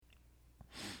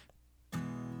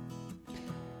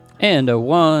And a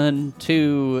 1,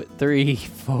 2, 3,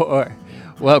 4.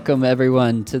 Welcome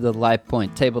everyone to the Life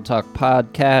Point Table Talk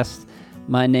podcast.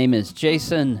 My name is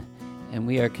Jason, and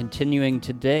we are continuing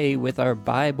today with our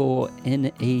Bible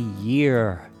in a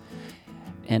Year.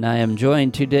 And I am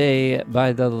joined today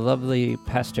by the lovely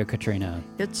Pastor Katrina.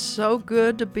 It's so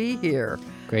good to be here.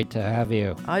 Great to have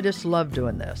you. I just love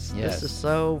doing this. Yes. This is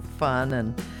so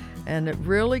fun, and it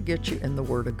really gets you in the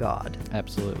Word of God.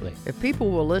 Absolutely. If people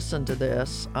will listen to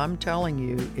this, I'm telling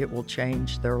you, it will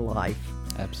change their life.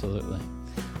 Absolutely.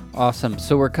 Awesome.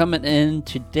 So we're coming in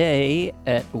today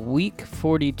at week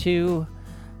 42.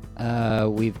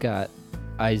 We've got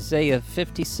Isaiah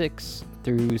 56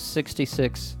 through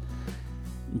 66,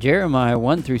 Jeremiah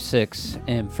 1 through 6,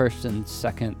 and 1st and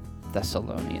 2nd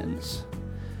Thessalonians.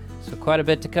 So quite a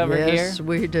bit to cover here. Yes,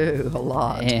 we do. A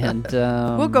lot. And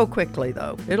we'll go quickly,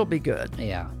 though. It'll be good.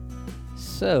 Yeah.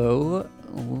 So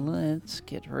let's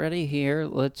get ready here.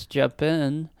 Let's jump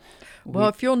in. Well,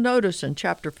 if you'll notice in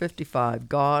chapter 55,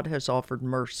 God has offered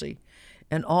mercy.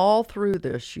 And all through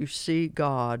this, you see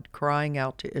God crying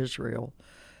out to Israel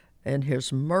and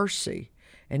his mercy.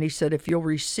 And he said, if you'll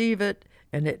receive it,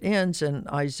 and it ends in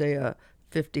Isaiah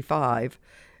 55,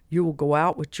 you will go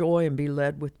out with joy and be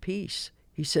led with peace.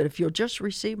 He said, if you'll just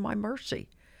receive my mercy.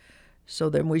 So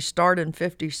then we start in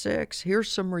 56. Here's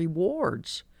some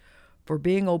rewards for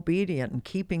being obedient and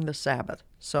keeping the Sabbath.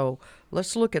 So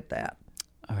let's look at that.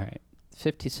 All right.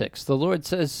 56. The Lord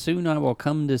says, soon I will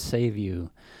come to save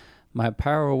you. My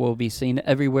power will be seen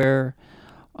everywhere.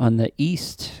 On the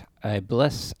east, I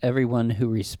bless everyone who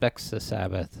respects the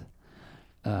Sabbath.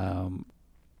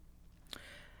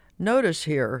 Notice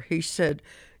here, he said,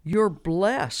 you're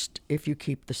blessed if you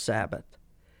keep the Sabbath.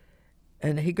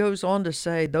 And he goes on to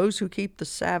say, those who keep the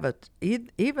Sabbath,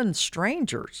 even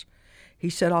strangers,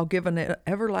 he said, I'll give an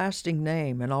everlasting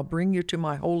name, and I'll bring you to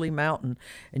my holy mountain,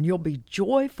 and you'll be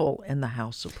joyful in the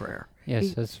house of prayer. Yes,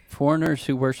 it says, foreigners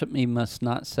who worship me must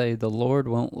not say, the Lord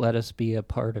won't let us be a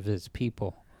part of his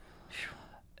people.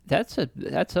 That's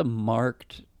a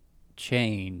marked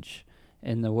change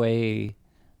in the way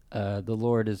the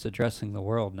Lord is addressing the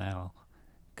world now.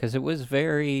 Because it was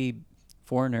very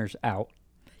foreigners out.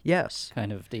 Yes.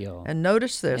 Kind of deal. And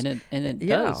notice this. And it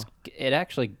does. It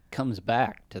actually comes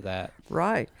back to that.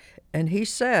 Right. And he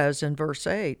says in verse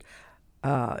 8,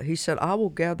 he said, I will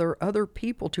gather other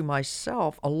people to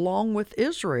myself along with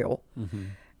Israel. Mm-hmm.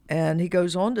 And he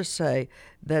goes on to say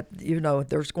that,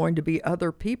 there's going to be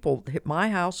other people.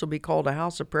 My house will be called a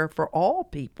house of prayer for all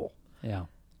people. Yeah.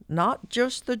 Not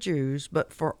just the Jews,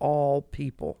 but for all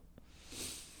people.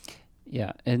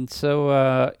 Yeah, and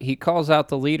so he calls out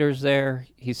the leaders there.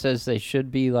 He says they should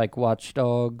be like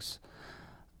watchdogs,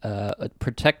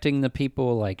 protecting the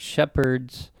people like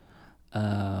shepherds,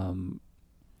 but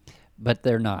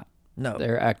they're not. No.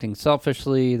 They're acting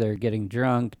selfishly. They're getting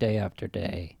drunk day after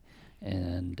day,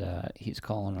 and he's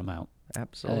calling them out.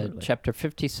 Absolutely. Chapter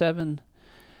 57,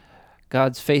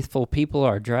 God's faithful people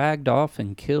are dragged off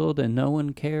and killed, and no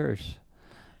one cares.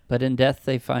 But in death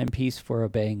they find peace for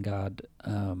obeying God.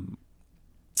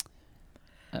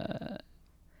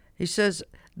 He says,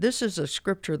 this is a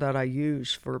scripture that I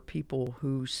use for people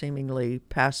who seemingly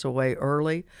pass away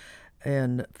early.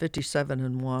 In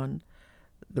 57:1,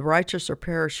 the righteous are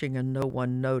perishing and no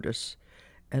one notice.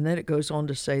 And then it goes on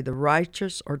to say, the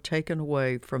righteous are taken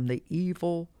away from the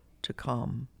evil to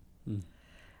come.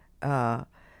 And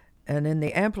in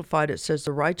the Amplified, it says,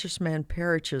 the righteous man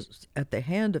perishes at the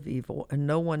hand of evil, and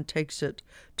no one takes it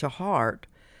to heart.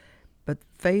 But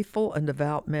faithful and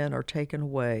devout men are taken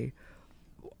away.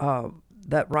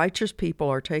 That righteous people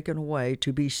are taken away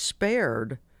to be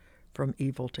spared from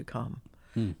evil to come.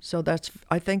 So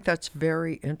I think that's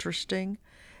very interesting.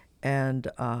 And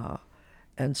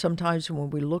sometimes when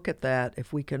we look at that,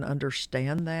 if we can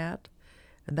understand that,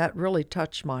 and that really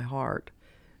touched my heart,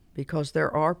 because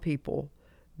there are people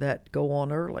that go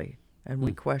on early, and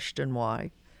we question why.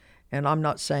 And I'm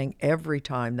not saying every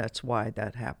time that's why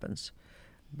that happens,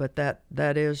 but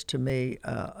that is to me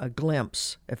a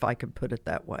glimpse, if I could put it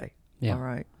that way. Yeah. All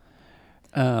right.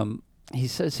 He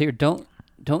says here, don't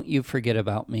you forget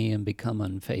about me and become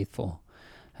unfaithful.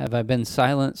 Have I been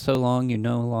silent so long you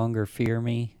no longer fear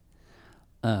me?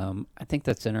 I think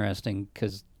that's interesting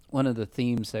because one of the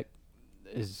themes that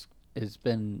has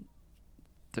been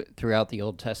throughout the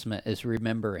Old Testament is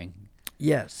remembering.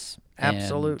 Yes,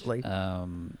 absolutely.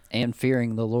 And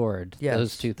fearing the Lord. Yes.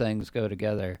 Those two things go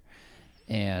together.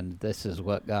 And this is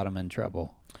what got him in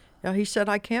trouble. Now, he said,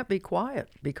 I can't be quiet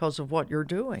because of what you're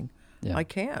doing. Yeah. I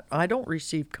can't. I don't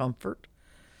receive comfort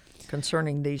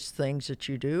concerning these things that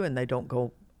you do, and they don't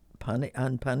go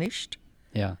unpunished.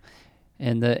 Yeah.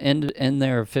 And the end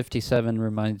there of 57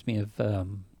 reminds me of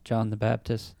John the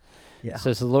Baptist. Yeah. It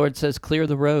says, the Lord says, clear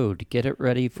the road, get it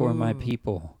ready for my Ooh.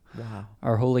 people. Wow.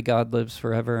 Our holy God lives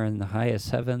forever in the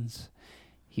highest heavens.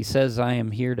 He says, I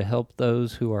am here to help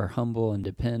those who are humble and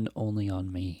depend only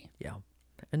on me. Yeah.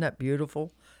 Isn't that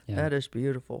beautiful? Yeah. That is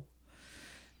beautiful.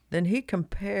 Then he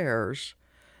compares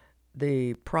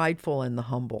the prideful and the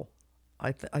humble.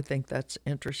 I think that's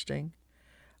interesting.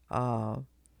 And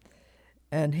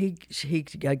he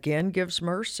again gives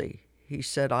mercy. He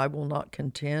said, I will not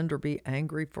contend or be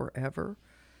angry forever.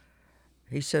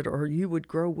 He said, or you would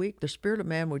grow weak. The spirit of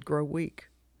man would grow weak.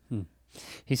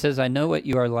 He says, I know what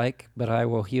you are like, but I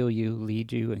will heal you,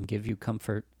 lead you, and give you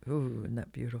comfort. Ooh, isn't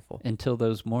that beautiful? Until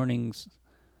those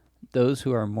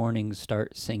who are mourning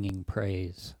start singing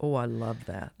praise. Oh, I love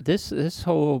that. This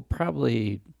whole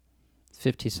probably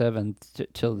 57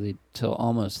 till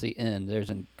almost the end, there's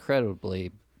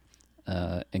incredibly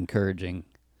encouraging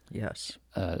Yes.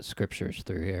 scriptures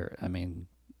through here. I mean,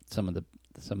 some of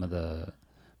the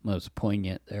most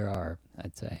poignant there are,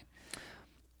 I'd say.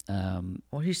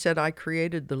 Well, he said, I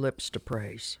created the lips to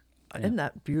praise. Yeah. Isn't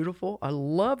that beautiful? I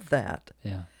love that.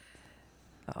 Yeah.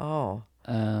 Oh.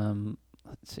 Let's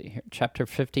see here. Chapter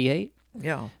 58.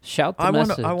 Yeah. Shout the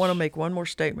message. I want to make one more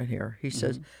statement here. He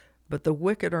says, but the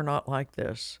wicked are not like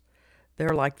this.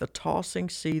 They're like the tossing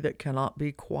sea that cannot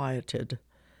be quieted.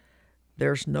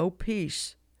 There's no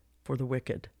peace for the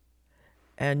wicked.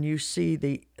 And you see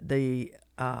the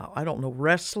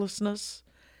restlessness.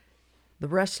 The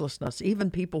restlessness.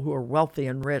 Even people who are wealthy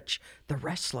and rich, they're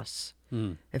restless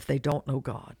if they don't know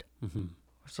God. Mm-hmm.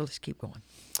 So let's keep going.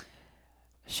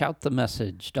 Shout the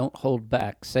message. Don't hold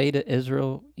back. Say to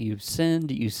Israel, you've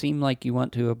sinned. You seem like you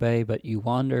want to obey, but you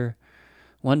wonder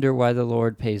why the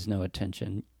Lord pays no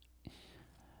attention.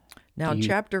 Now,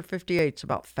 chapter 58 is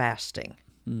about fasting.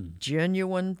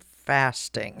 Genuine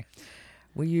fasting.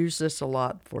 We use this a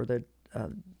lot for the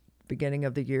beginning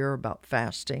of the year about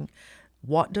fasting.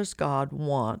 What does God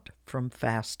want from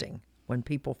fasting when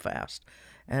people fast?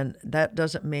 And that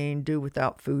doesn't mean do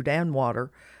without food and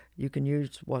water. You can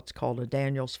use what's called a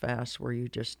Daniel's fast, where you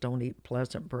just don't eat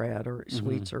pleasant bread or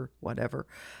sweets or whatever.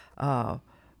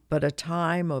 But a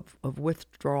time of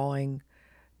withdrawing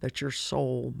that your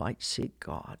soul might seek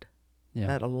God. Yeah.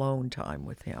 That alone time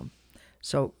with Him.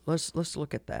 So let's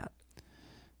look at that.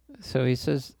 So he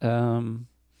says, do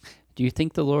you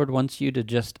think the Lord wants you to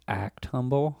just act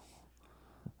humble?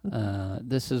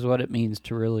 This is what it means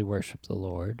to really worship the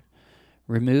Lord.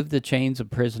 Remove the chains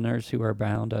of prisoners who are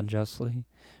bound unjustly.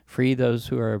 Free those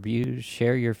who are abused.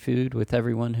 Share your food with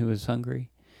everyone who is hungry.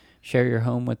 Share your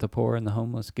home with the poor and the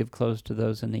homeless. Give clothes to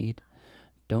those in need.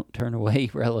 Don't turn away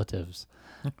relatives.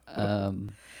 Now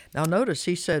notice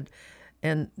he said,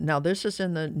 and now this is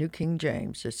in the New King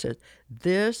James. It said,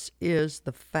 this is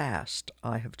the fast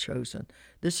I have chosen.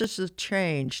 This is the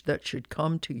change that should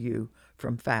come to you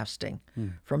from fasting,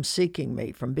 from seeking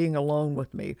me, from being alone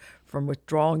with me, from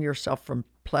withdrawing yourself from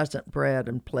pleasant bread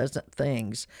and pleasant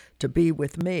things to be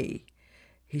with me.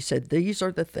 He said, these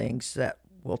are the things that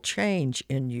will change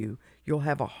in you. You'll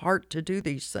have a heart to do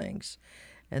these things.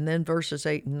 And then verses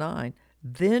 8 and 9,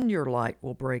 then your light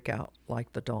will break out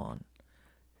like the dawn.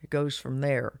 It goes from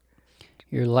there.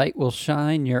 Your light will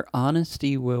shine. Your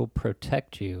honesty will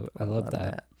protect you. I love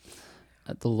that.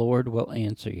 The Lord will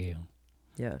answer you.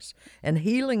 Yes. And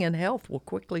healing and health will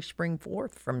quickly spring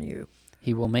forth from you.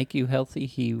 He will make you healthy.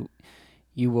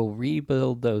 You will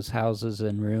rebuild those houses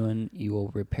in ruin. You will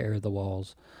repair the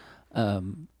walls. A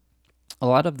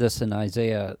lot of this in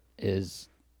Isaiah is,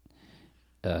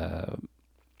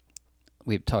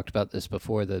 we've talked about this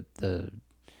before, the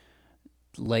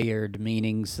layered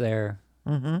meanings there.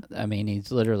 Mm-hmm. I mean,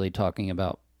 he's literally talking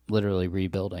about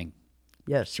rebuilding.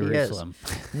 Yes, Jerusalem.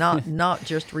 He is. Not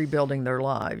just rebuilding their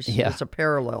lives. Yeah. It's a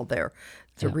parallel there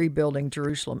to rebuilding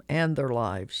Jerusalem and their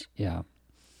lives. Yeah.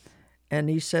 And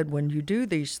he said, when you do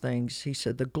these things, he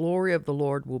said, the glory of the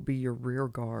Lord will be your rear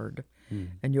guard.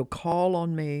 And you'll call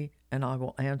on me, and I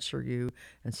will answer you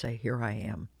and say, here I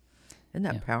am. Isn't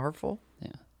that powerful?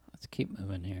 Yeah. Let's keep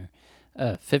moving here.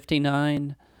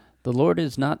 59, the Lord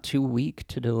is not too weak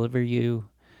to deliver you.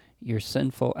 Your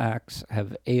sinful acts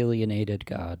have alienated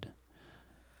God.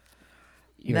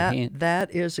 That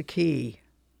is a key.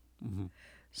 Mm-hmm.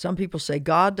 Some people say,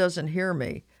 God doesn't hear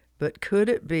me. But could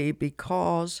it be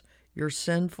because your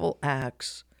sinful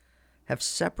acts have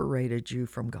separated you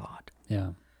from God?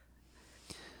 Yeah.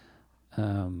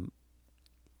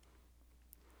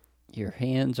 Your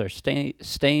hands are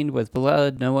stained with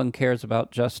blood. No one cares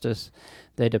about justice.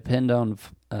 They depend on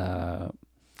the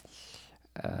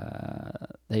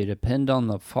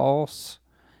false.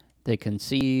 They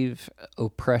conceive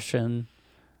oppression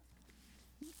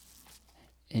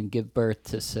and give birth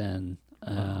to sin.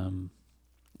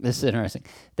 This is interesting.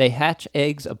 They hatch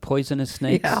eggs of poisonous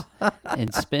snakes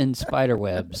and spin spider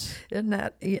webs. Isn't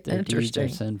that Their deeds are interesting?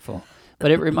 sinful.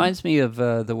 But it reminds me of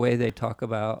the way they talk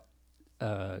about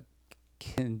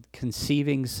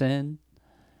conceiving sin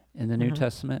in the New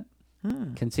Testament.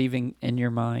 Conceiving in your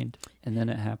mind, and then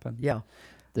it happened. Yeah.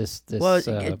 This Well,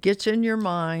 it gets in your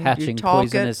mind. hatching You talk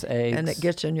poisonous it, eggs. and it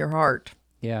gets in your heart.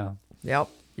 Yeah. Yep.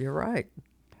 You're right.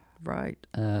 Right.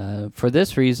 For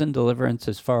this reason, deliverance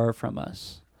is far from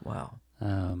us. Wow.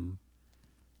 Um,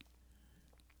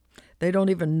 They don't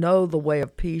even know the way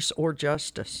of peace or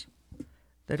justice.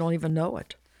 They don't even know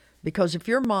it. Because if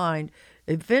your mind,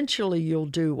 eventually you'll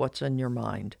do what's in your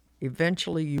mind.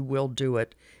 Eventually you will do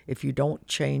it if you don't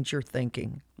change your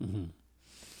thinking.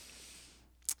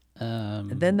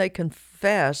 And then they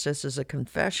confess. This is a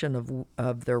confession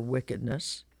of their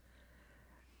wickedness.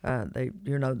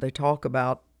 They talk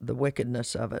about the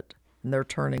wickedness of it, and they're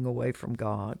turning away from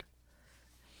God,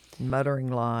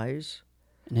 muttering lies.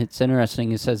 and it's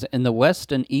interesting. It says, in the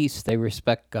west and east, they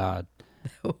respect God.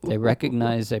 They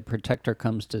recognize a protector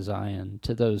comes to Zion,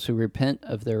 to those who repent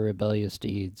of their rebellious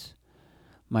deeds.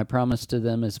 My promise to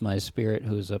them is my spirit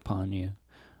who is upon you.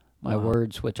 My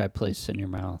words which I place in your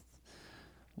mouth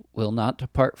will not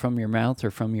depart from your mouth or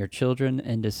from your children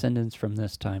and descendants from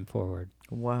this time forward.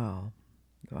 Wow.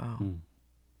 Wow.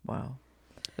 Wow.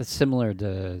 It's similar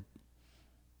to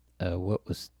what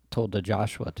was told to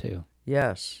Joshua, too.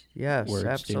 Yes, Words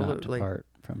absolutely. do not depart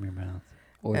from your mouth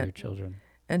or your children.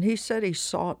 And he said he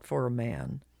sought for a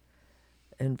man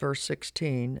in verse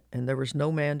 16, and there was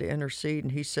no man to intercede.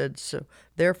 And he said, so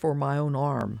therefore my own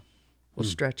arm will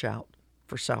stretch out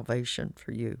for salvation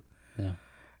for you. Yeah.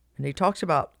 And he talks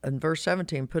about, in verse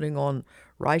 17, putting on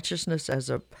righteousness as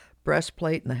a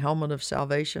breastplate and the helmet of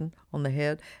salvation on the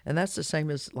head. And that's the same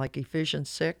as like Ephesians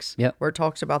 6, Yep. where it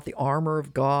talks about the armor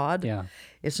of God. Yeah.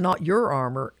 It's not your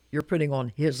armor, you're putting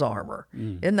on his armor.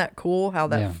 Isn't that cool how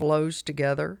that Yeah. flows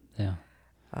together? Yeah.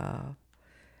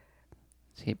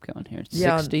 Let's keep going here.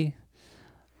 Yeah. 60.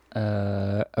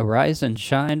 Arise and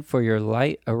shine, for your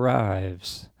light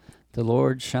arrives. The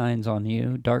Lord shines on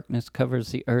you. Darkness covers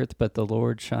the earth, but the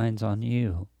Lord shines on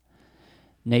you.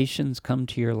 Nations come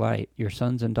to your light. Your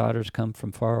sons and daughters come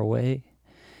from far away,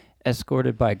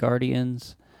 escorted by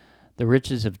guardians. The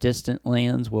riches of distant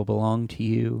lands will belong to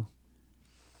you.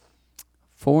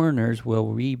 Foreigners will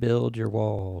rebuild your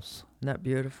walls. Isn't that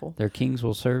beautiful? Their kings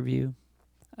will serve you.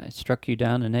 I struck you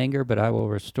down in anger, but I will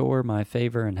restore my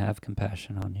favor and have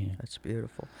compassion on you. That's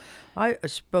beautiful. I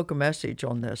spoke a message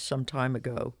on this some time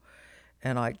ago,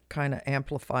 and I kind of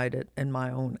amplified it in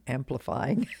my own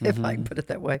amplifying, if I can put it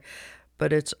that way.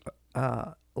 But it's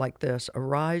like this: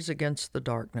 arise against the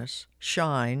darkness,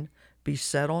 shine, be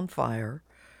set on fire,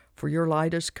 for your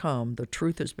light has come, the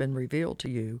truth has been revealed to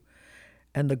you,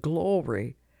 and the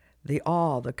glory, the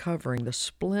awe, the covering, the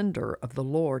splendor of the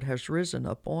Lord has risen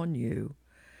upon you.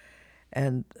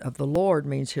 And of the Lord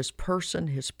means his person,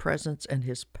 his presence, and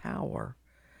his power.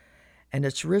 And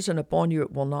it's risen upon you,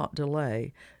 it will not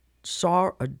delay.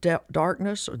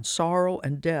 Darkness and sorrow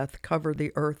and death cover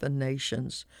the earth and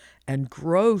nations, and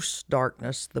gross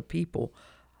darkness the people,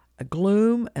 a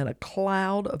gloom and a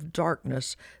cloud of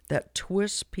darkness that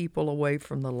twists people away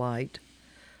from the light.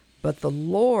 But the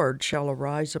Lord shall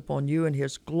arise upon you, and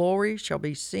his glory shall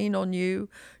be seen on you,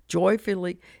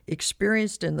 joyfully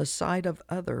experienced in the sight of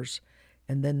others,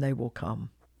 and then they will come.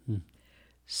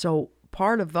 So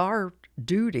part of our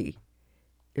duty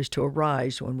is to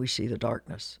arise when we see the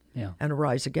darkness, Yeah. and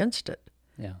arise against it,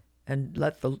 Yeah. and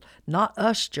let not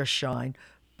us just shine,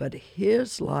 but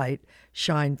his light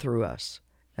shine through us.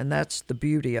 And that's the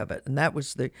beauty of it. And that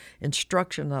was the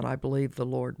instruction that I believe the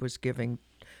Lord was giving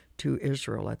to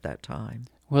Israel at that time.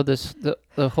 Well,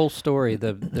 the whole story,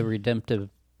 the redemptive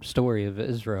story of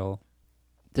Israel,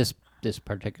 this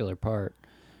particular part,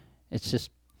 it's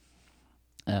just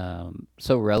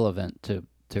so relevant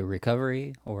to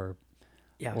recovery or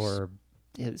Yes. or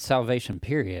salvation.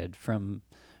 Period, from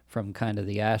kind of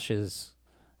the ashes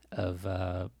of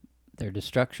their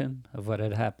destruction of what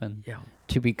had happened, Yeah.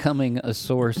 to becoming a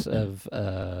source of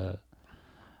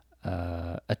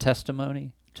a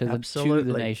testimony to the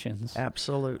Absolutely. nations.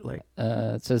 Absolutely.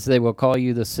 It says they will call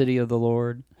you the city of the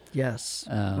Lord. Yes.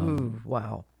 Ooh,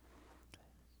 wow.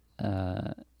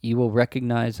 You will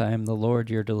recognize I am the Lord,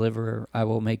 your deliverer. I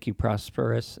will make you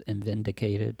prosperous and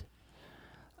vindicated.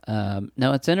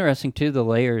 Now, it's interesting, too, the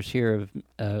layers here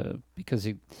of because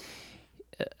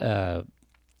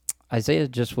Isaiah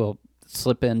just will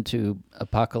slip into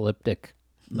apocalyptic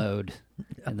mode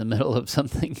in the middle of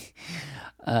something.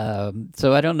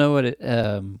 So I don't know what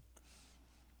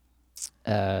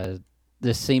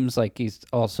this seems like he's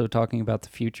also talking about the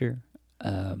future.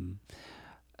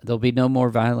 There'll be no more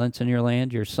violence in your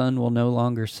land. Your sun will no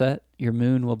longer set. Your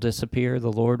moon will disappear.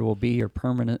 The Lord will be your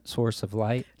permanent source of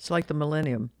light. It's like the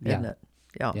millennium, isn't it?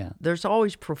 Yeah. Yeah. There's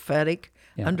always prophetic,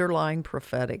 Yeah. underlying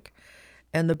prophetic.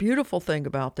 And the beautiful thing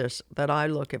about this that I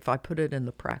look, if I put it in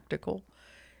the practical,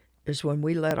 is when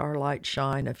we let our light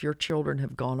shine. If your children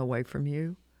have gone away from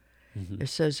you, it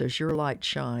says, as your light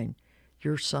shine,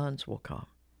 your sons will come,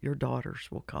 your daughters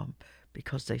will come,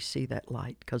 because they see that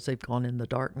light, because they've gone in the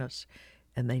darkness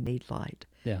and they need light.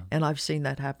 Yeah. And I've seen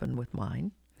that happen with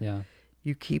mine. Yeah.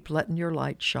 You keep letting your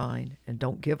light shine and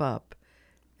don't give up,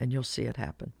 and you'll see it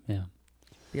happen. Yeah.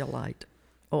 Be a light.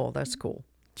 Oh, that's cool.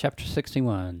 Chapter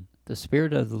 61. The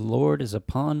Spirit of the Lord is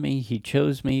upon me. He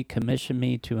chose me, commissioned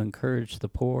me to encourage the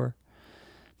poor,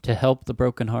 to help the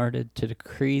brokenhearted, to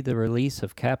decree the release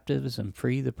of captives and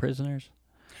free the prisoners.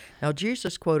 Now,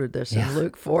 Jesus quoted this Yeah. in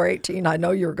Luke 4:18. I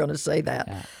know you're going to say that.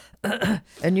 Yeah.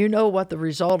 And you know what the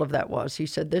result of that was. He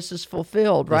said, this is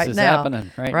fulfilled This right is now.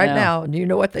 happening right now. now. And you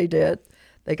know what they did?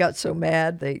 They got so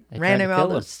mad, they ran tried him to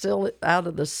out kill out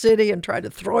of the city and tried to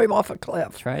throw him off a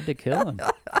cliff. Tried to kill him.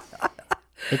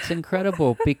 It's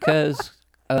incredible because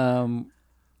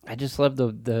I just love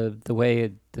the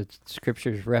way the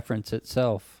scriptures reference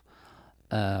itself.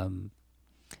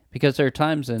 Because there are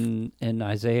times in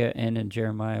Isaiah and in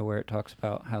Jeremiah where it talks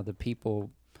about how the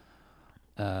people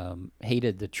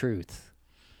hated the truth.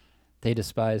 They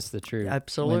despised the truth. When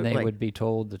Absolutely. they would be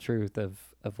told the truth of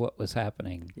what was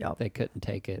happening, Yep. they couldn't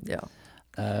take it.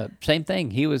 Yeah. Same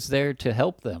thing. He was there to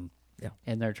help them. Yeah.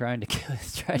 And they're trying to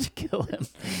kill him.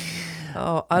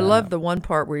 Oh, I love the one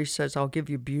part where he says, I'll give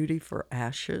you beauty for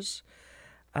ashes.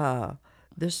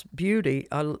 This beauty,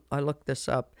 I looked this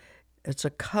up, it's a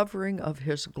covering of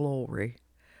his glory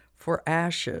for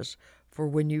ashes, for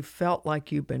when you felt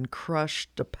like you've been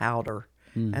crushed to powder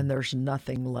and there's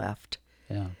nothing left.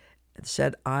 Yeah. It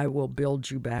said, I will build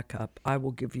you back up. I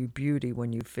will give you beauty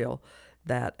when you feel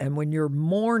that. And when you're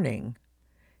mourning,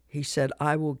 he said,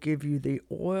 I will give you the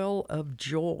oil of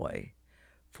joy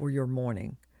for your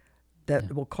mourning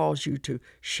that will cause you to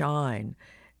shine.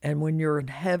 And when you're in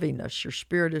heaviness, your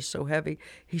spirit is so heavy,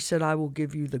 he said, I will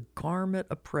give you the garment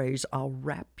of praise. I'll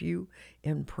wrap you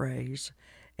in praise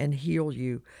and heal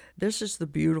you. This is the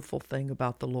beautiful thing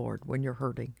about the Lord when you're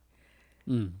hurting,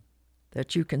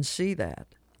 that you can see that.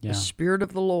 Yeah. The Spirit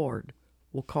of the Lord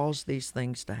will cause these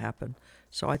things to happen.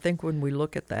 So I think when we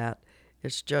look at that,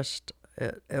 it's just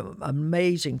an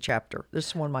amazing chapter. This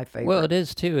is one of my favorites. Well, it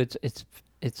is too.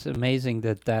 It's amazing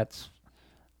that that's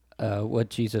what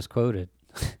Jesus quoted.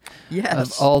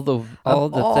 Yes. Of all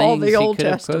the things the he Old could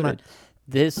have Testament. quoted.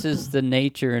 This is the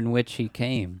nature in which he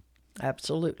came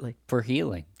Absolutely. for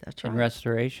healing That's and right.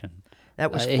 restoration.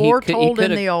 That was He foretold in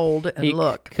coulda- the old, and he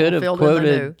look, could have fulfilled in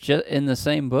the new. quoted in the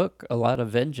same book a lot of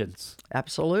vengeance,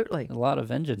 Absolutely. a lot of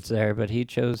vengeance there, but he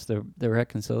chose the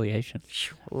reconciliation.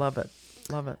 Phew, love it.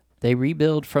 Love it. They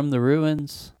rebuild from the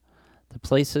ruins, the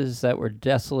places that were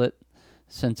desolate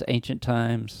since ancient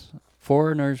times.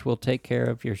 Foreigners will take care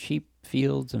of your sheep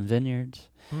fields and vineyards.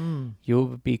 You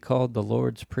will be called the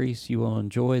Lord's priest. You will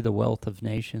enjoy the wealth of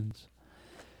nations.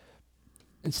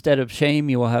 Instead of shame,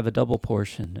 you will have a double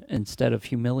portion. Instead of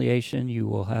humiliation, you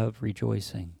will have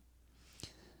rejoicing.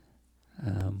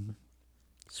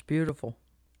 It's beautiful.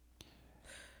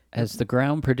 As the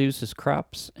ground produces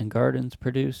crops and gardens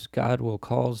produce, God will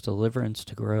cause deliverance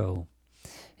to grow,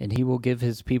 and he will give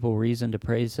his people reason to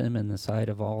praise him in the sight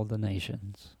of all the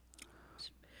nations.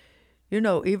 You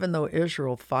know, even though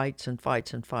Israel fights and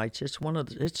fights and fights,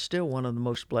 it's still one of the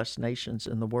most blessed nations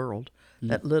in the world.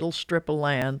 That little strip of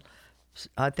land,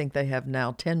 I think they have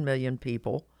now 10 million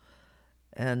people,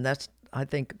 and I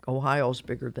think Ohio's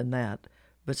bigger than that.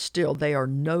 But still, they are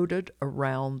noted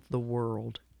around the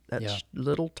world. That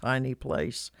little tiny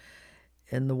place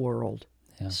in the world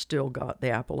still got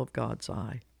the apple of God's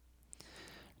eye.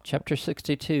 Chapter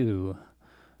 62.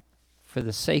 For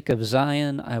the sake of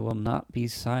Zion, I will not be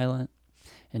silent.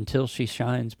 Until she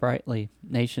shines brightly,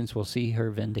 nations will see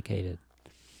her vindicated.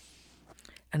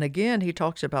 And again, he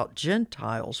talks about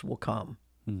Gentiles will come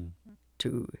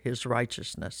to his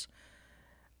righteousness.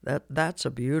 That's a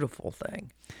beautiful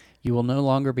thing. You will no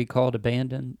longer be called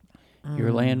abandoned.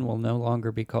 Your land will no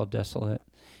longer be called desolate.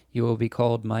 You will be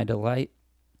called my delight.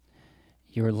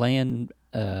 Your land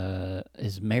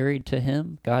is married to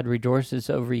him. God rejoices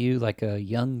over you like a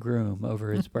young groom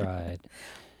over his bride.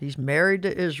 He's married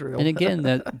to Israel. And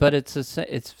again, but it's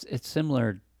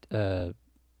similar.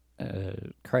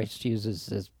 Christ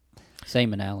uses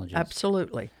Same analogies.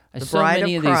 Absolutely. The So bride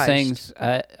many of of these Christ. things,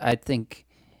 I think,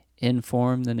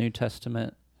 inform the New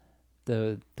Testament.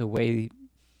 The way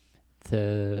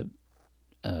the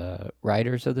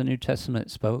writers of the New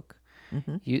Testament spoke.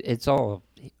 Mm-hmm.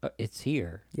 It's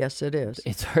here. Yes, it is.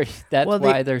 It's already. That's Well,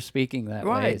 why they're speaking that way.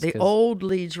 Right. is The 'cause- old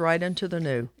leads right into the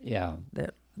new. Yeah.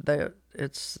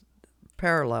 It's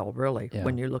parallel, really, Yeah.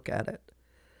 when you look at it.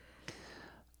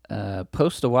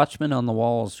 Post a watchman on the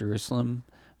walls, Jerusalem.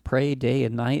 Pray day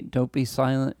and night. Don't be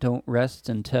silent. Don't rest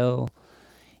until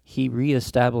he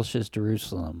reestablishes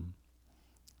Jerusalem.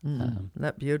 Isn't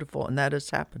that beautiful? And that has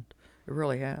happened. It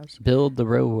really has. Build the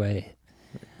roadway.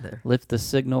 There. Lift the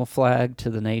signal flag to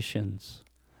the nations.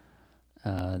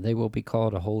 They will be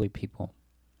called a holy people.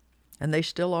 And they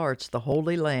still are. It's the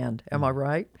Holy Land. Am I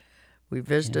right? We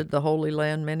visited the Holy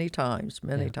Land many times,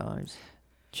 times.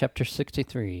 Chapter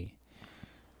 63.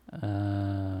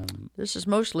 This is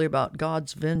mostly about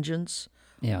God's vengeance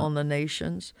on the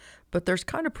nations. But there's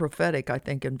kind of prophetic, I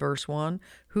think, in verse 1.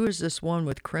 Who is this one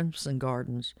with crimson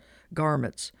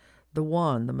garments? The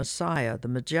one, the Messiah, the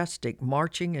majestic,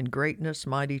 marching in greatness,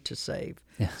 mighty to save.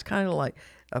 Yeah. It's kind of like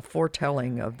a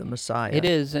foretelling of the Messiah. It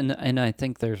is, and I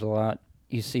think there's a lot.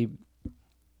 You see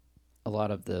a lot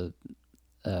of the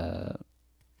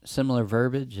similar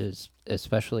verbiage,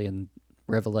 especially in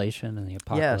Revelation and the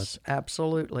Apocalypse. Yes,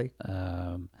 absolutely.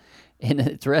 And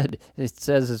it's red. It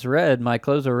says it's red. My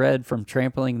clothes are red from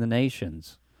trampling the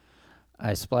nations.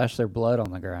 I splash their blood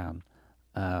on the ground.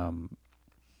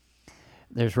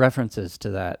 There's references to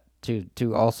that,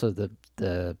 to also the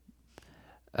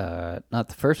not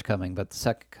the first coming, but the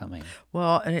second coming.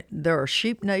 Well, and there are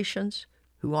sheep nations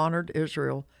who honored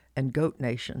Israel and goat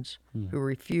nations who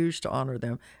refused to honor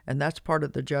them, and that's part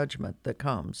of the judgment that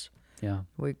comes. Yeah.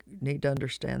 We need to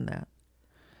understand that.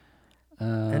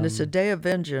 And it's a day of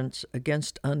vengeance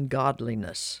against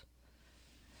ungodliness.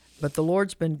 But the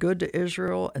Lord's been good to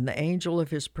Israel, and the angel of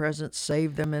his presence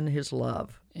saved them in his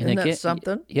love. Isn't that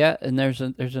something? Yeah, and there's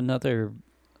another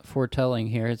foretelling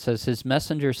here. It says, his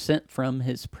messenger sent from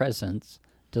his presence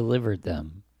delivered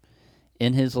them.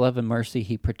 In his love and mercy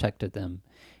he protected them.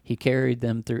 He carried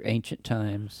them through ancient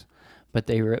times, but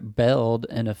they rebelled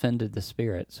and offended the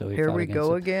Spirit. So Here we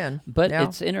go again. But now,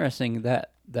 it's interesting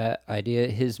that idea,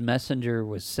 his messenger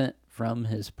was sent from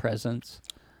his presence.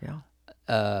 Yeah.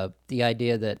 The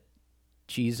idea that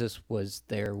Jesus was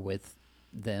there with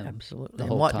them. Absolutely. The And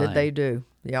whole what time. did they do?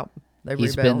 Yep. They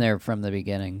He's rebelled. been there from the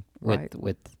beginning with Right.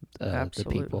 the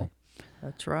Absolutely. people.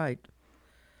 That's right.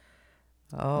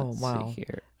 Oh, Let's wow. see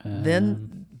here.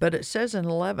 But it says in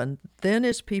 11, then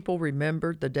his people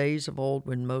remembered the days of old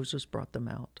when Moses brought them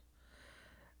out.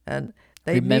 And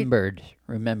they remembered.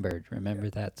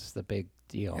 That's the big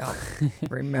deal. Yeah,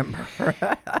 remember.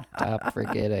 Stop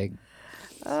forgetting.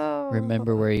 Oh.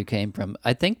 Remember where you came from.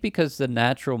 I think because the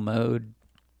natural mode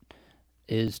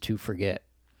is to forget.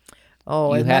 Oh,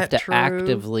 You isn't have that to true?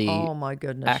 actively- Oh my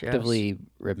goodness! Actively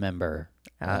remember.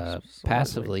 Absolutely.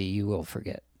 Passively, you will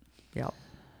forget. Yes.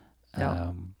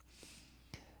 Yeah.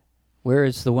 Where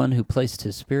is the one who placed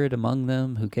his spirit among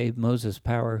them, who gave Moses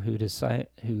power, who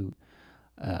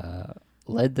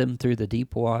led them through the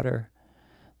deep water?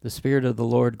 The Spirit of the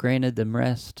Lord granted them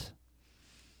rest,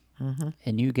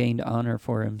 and you gained honor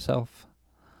for himself.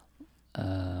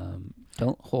 Don't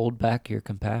hold back your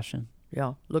compassion.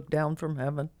 Yeah. Look down from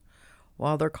heaven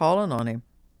while they're calling on him.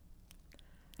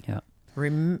 Yeah.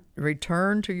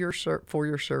 Return to for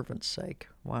your servant's sake.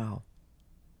 Wow.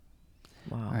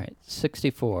 Wow. All right,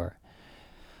 64.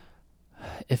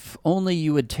 If only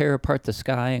you would tear apart the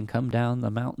sky and come down, the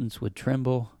mountains would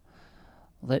tremble.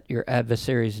 Let your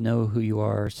adversaries know who you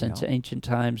are. Since ancient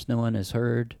times, no one has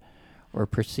heard or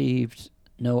perceived,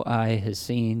 no eye has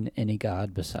seen any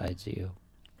God besides you.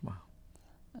 Wow.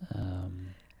 Um,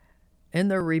 In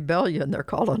their rebellion, they're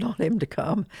calling on him to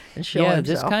come and show yeah,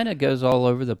 himself. this kind of goes all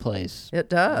over the place. It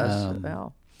does.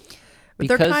 Wow. But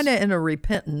because- they're kind of in a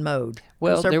repentant mode. 'Cause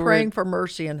Well, they're there were- praying for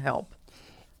mercy and help.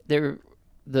 The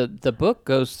book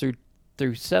goes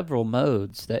through several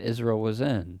modes that Israel was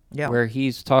in, where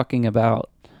he's talking about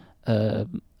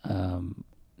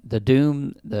the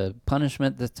doom, the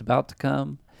punishment that's about to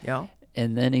come, Yeah.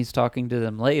 and then he's talking to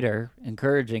them later,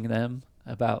 encouraging them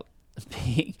about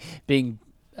being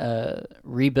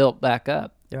rebuilt back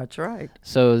up. That's right.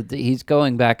 So he's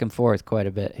going back and forth quite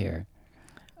a bit here.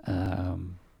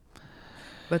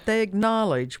 But they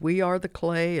acknowledge we are the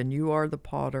clay and you are the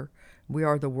potter. We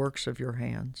are the works of your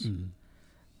hands.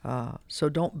 So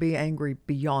don't be angry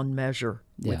beyond measure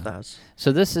with us.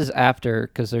 So this is after,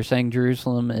 because they're saying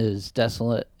Jerusalem is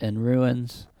desolate and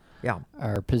ruins. Yeah.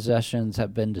 Our possessions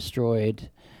have been destroyed.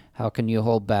 How can you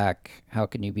hold back? How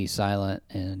can you be silent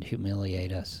and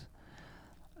humiliate us?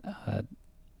 And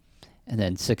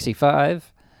then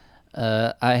 65,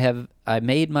 I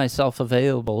made myself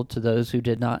available to those who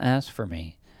did not ask for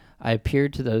me. I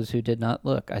appeared to those who did not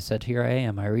look. I said, here I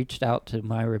am. I reached out to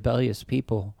my rebellious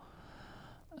people,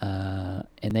 and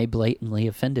they blatantly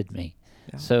offended me.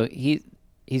 Yeah. So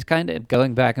he's kind of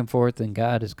going back and forth, and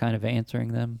God is kind of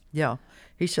answering them. Yeah.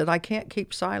 He said, I can't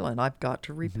keep silent. I've got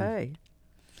to repay.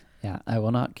 Yeah, I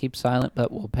will not keep silent,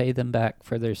 but will pay them back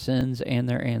for their sins and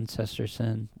their ancestors'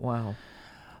 sin. Wow.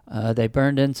 They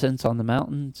burned incense on the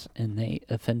mountains, and they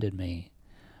offended me.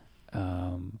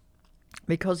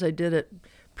 Because they did it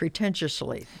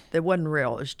pretentiously. It wasn't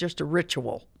real. It's just a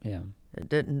ritual. Yeah.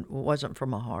 It wasn't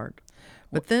from a heart.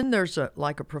 But then there's a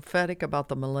prophetic about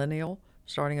the millennial,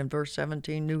 starting in verse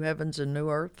 17, new heavens and new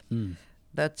earth.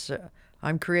 That's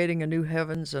I'm creating a new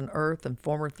heavens and earth, and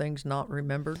former things not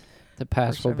remembered. The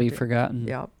past will be forgotten.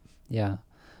 Yeah. Yeah.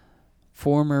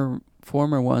 Former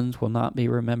ones will not be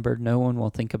remembered. No one will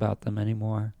think about them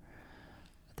anymore.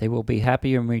 They will be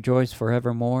happy and rejoice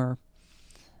forevermore.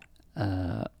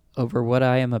 Over what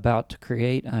I am about to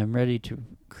create, I am ready to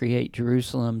create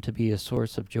Jerusalem to be a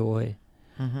source of joy.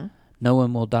 Mm-hmm. No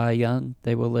one will die young.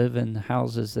 They will live in the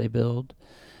houses they build.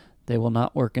 They will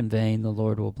not work in vain. The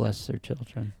Lord will bless their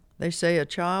children. They say a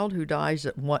child who dies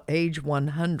at age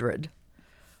 100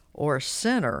 or a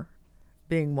sinner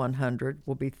being 100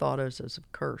 will be thought as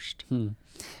cursed.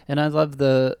 And I love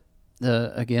the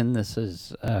again, this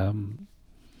is end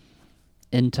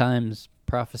times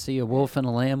prophecy. A wolf and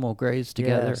a lamb will graze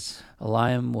together. Yes. A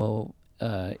lion will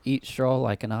eat straw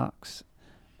like an ox.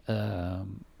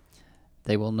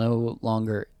 They will no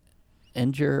longer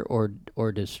injure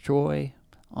or destroy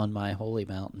on my holy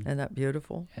mountain. Isn't that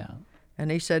beautiful? Yeah.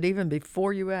 And he said, even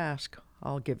before you ask,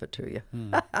 I'll give it to you.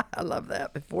 I love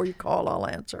that. Before you call, I'll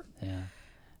answer. Yeah.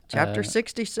 Chapter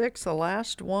 66, the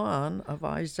last one of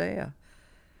Isaiah.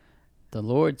 The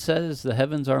Lord says, the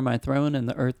heavens are my throne and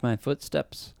the earth my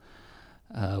footsteps.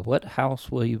 What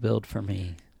house will you build for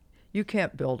me? You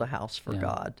can't build a house for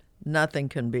God. Nothing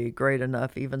can be great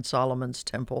enough, even Solomon's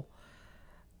temple.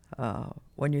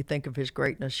 When you think of his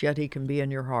greatness, yet he can be in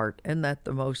your heart. Isn't that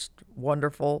the most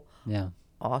wonderful,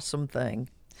 awesome thing?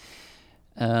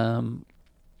 He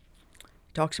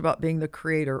talks about being the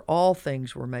creator. All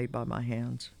things were made by my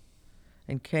hands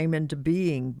and came into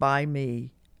being by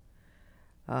me.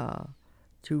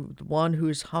 To the one who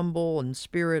is humble in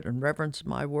spirit and reverences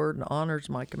my word and honors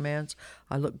my commands,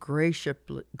 I look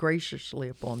graciously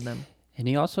upon them. And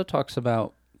he also talks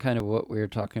about kind of what we were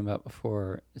talking about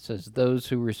before. It says, those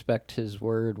who respect his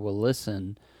word will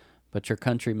listen, but your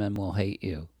countrymen will hate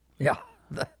you. Yeah.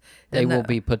 They will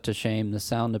be put to shame. The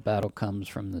sound of battle comes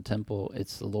from the temple.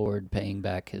 It's the Lord paying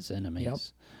back his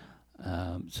enemies.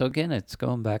 Yep. So again, it's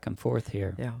going back and forth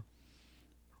here. Yeah.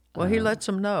 Well, he lets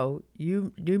them know,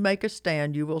 you make a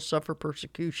stand, you will suffer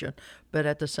persecution, but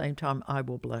at the same time, I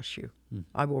will bless you.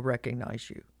 I will recognize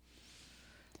you.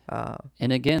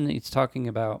 And again, he's talking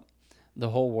about the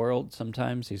whole world.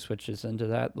 Sometimes he switches into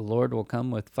that. The Lord will come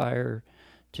with fire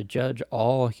to judge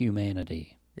all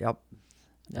humanity. Yep.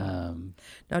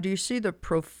 Now, do you see the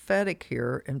prophetic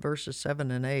here in verses 7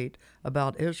 and 8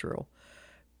 about Israel?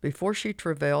 Before she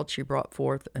travailed, she brought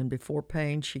forth, and before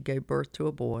pain, she gave birth to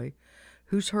a boy.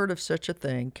 Who's heard of such a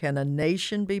thing? Can a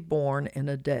nation be born in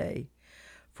a day?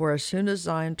 For as soon as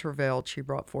Zion travailed, she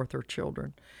brought forth her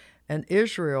children. And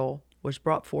Israel was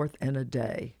brought forth in a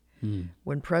day.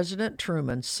 When President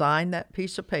Truman signed that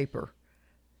piece of paper,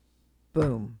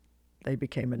 boom, they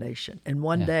became a nation. In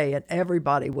one day, and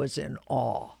everybody was in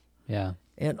awe. Yeah.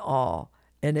 In awe.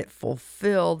 And it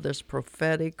fulfilled this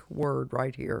prophetic word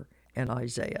right here in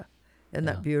Isaiah. Isn't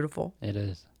that beautiful? It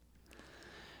is.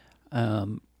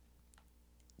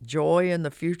 Joy in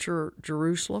the future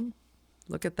Jerusalem.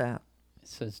 Look at that. It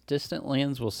says, distant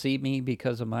lands will see me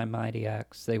because of my mighty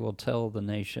acts. They will tell the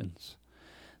nations.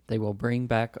 They will bring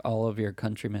back all of your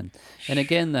countrymen. And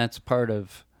again, that's part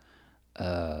of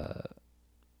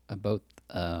both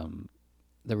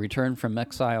the return from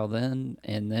exile then,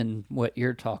 and then what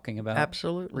you're talking about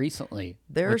absolutely recently,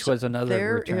 which was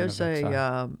another return of exile. There is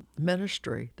a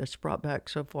ministry that's brought back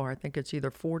so far, I think it's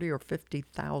either 40 or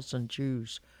 50,000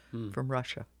 Jews from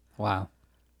Russia. Wow.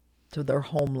 To their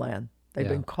homeland. They've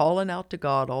been calling out to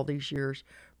God all these years,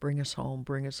 bring us home,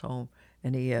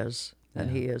 and he is.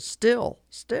 And he is still.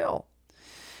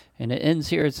 And it ends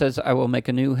here. It says, I will make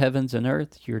a new heavens and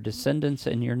earth. Your descendants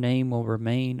and your name will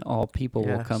remain. All people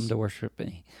will come to worship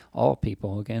me. All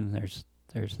people. Again, there's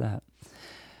that.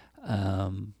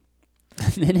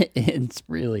 And then it ends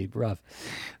really rough.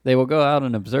 They will go out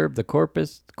and observe the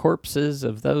corpses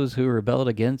of those who rebelled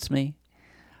against me.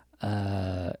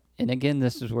 And again,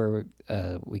 this is where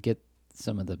we get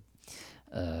some of the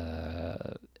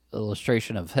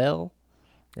illustration of hell.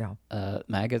 Yeah.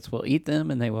 Maggots will eat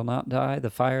them, and they will not die. The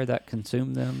fire that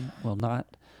consumed them will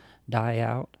not die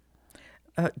out.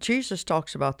 Jesus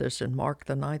talks about this in Mark,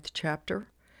 the 9th chapter.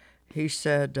 He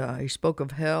said, he spoke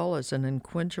of hell as an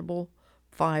unquenchable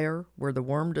fire where the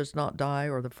worm does not die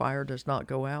or the fire does not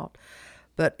go out.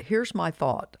 But here's my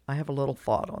thought. I have a little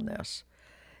thought on this.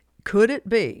 Could it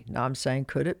be, now I'm saying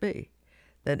could it be,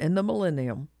 that in the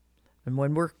millennium, and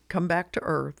when we're come back to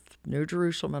earth, New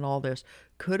Jerusalem and all this,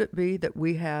 could it be that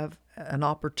we have an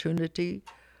opportunity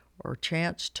or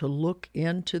chance to look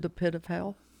into the pit of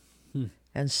hell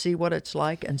and see what it's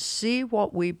like and see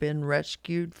what we've been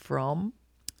rescued from?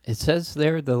 It says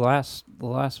there, the last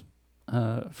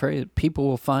phrase, people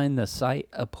will find the sight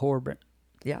abhorrent.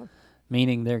 Yeah.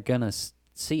 Meaning they're going to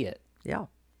see it. Yeah,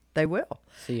 they will.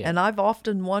 See it. And I've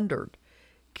often wondered,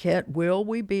 will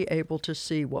we be able to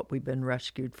see what we've been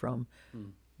rescued from?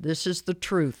 This is the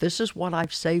truth. This is what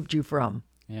I've saved you from.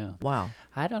 Yeah. Wow.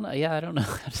 I don't know. Yeah, I don't know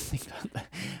how to think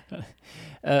about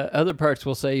that. Other parts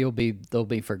will say they'll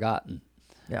be forgotten.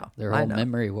 Yeah, Their whole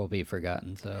memory will be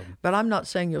forgotten. So, but I'm not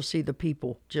saying you'll see the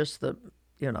people, just the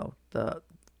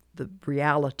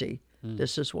reality.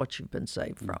 This is what you've been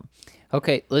saved from.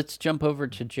 okay, let's jump over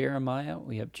to Jeremiah.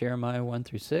 We have Jeremiah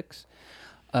 1-6.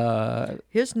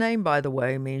 His name, by the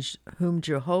way, means whom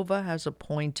Jehovah has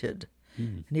appointed.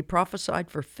 And he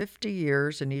prophesied for 50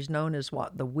 years, and he's known as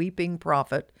what? The weeping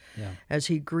prophet, as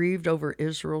he grieved over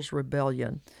Israel's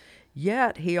rebellion.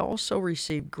 Yet he also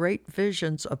received great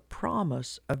visions of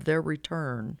promise of their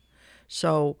return.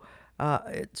 So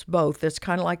it's both. It's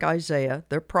kind of like Isaiah.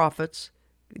 They're prophets.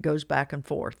 It goes back and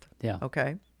forth. Yeah.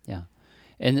 Okay? Yeah.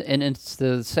 And it's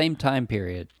the same time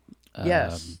period.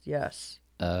 Yes.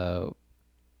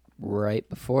 Right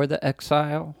before the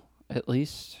exile, at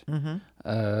least,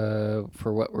 for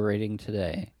what we're reading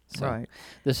today. So Right.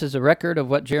 This is a record of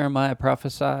what Jeremiah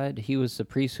prophesied. He was the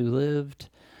priest who lived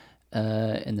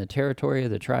in the territory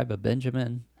of the tribe of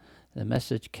Benjamin. The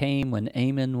message came when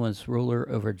Amon was ruler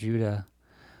over Judah,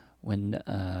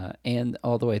 and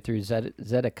all the way through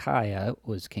Zedekiah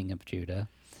was king of Judah,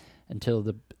 until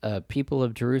the people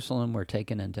of Jerusalem were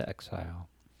taken into exile.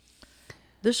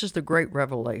 This is the great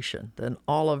revelation. Then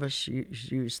all of us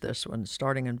use this one,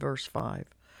 starting in verse 5.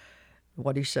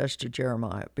 What he says to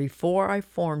Jeremiah, before I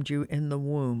formed you in the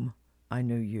womb, I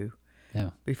knew you. Yeah.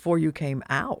 Before you came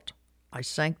out, I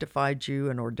sanctified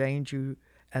you and ordained you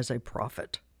as a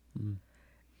prophet.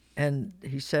 And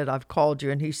he said, I've called you.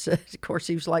 And he said, of course,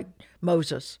 he was like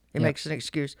Moses. He makes an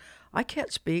excuse. I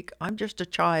can't speak. I'm just a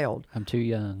child. I'm too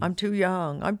young. I'm too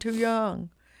young. I'm too young.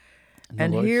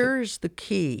 And here's the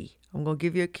key. I'm going to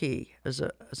give you a key as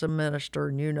a minister,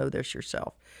 and you know this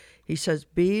yourself. He says,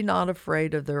 be not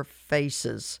afraid of their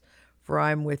faces, for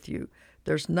I am with you.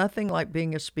 There's nothing like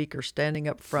being a speaker, standing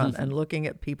up front and looking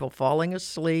at people falling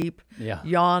asleep,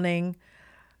 yawning,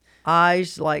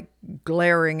 eyes like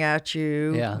glaring at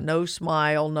you, no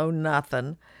smile, no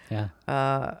nothing. Yeah.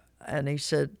 And he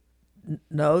said,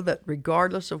 know that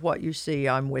regardless of what you see,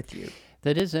 I'm with you.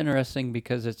 That is interesting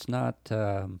because it's not,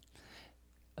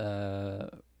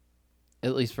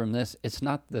 at least from this, it's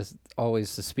not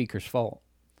always the speaker's fault.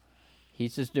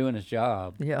 He's just doing his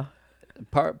job. Yeah.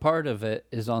 Part of it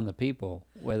is on the people,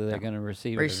 whether they're going to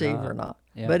receive it or not.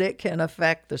 Yeah. But it can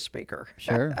affect the speaker.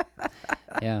 Sure.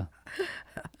 Yeah.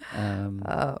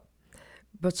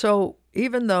 But so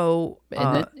even though...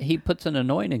 and then he puts an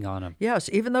anointing on him. Yes,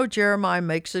 even though Jeremiah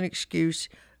makes an excuse,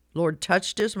 Lord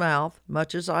touched his mouth,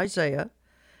 much as Isaiah,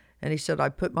 and he said, I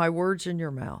put my words in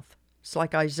your mouth. It's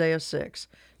like Isaiah 6.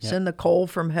 Send the coal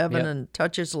from heaven and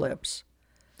touch his lips.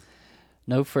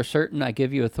 No, for certain, I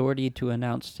give you authority to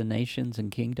announce to nations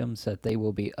and kingdoms that they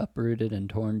will be uprooted and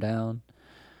torn down,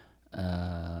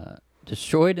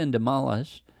 destroyed and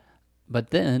demolished, but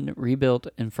then rebuilt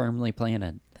and firmly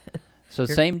planted. So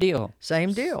same deal.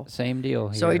 Same deal. Same deal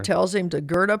here. So he tells him to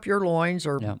gird up your loins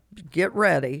or get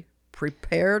ready,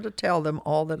 prepare to tell them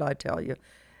all that I tell you.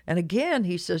 And again,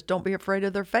 he says, don't be afraid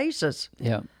of their faces.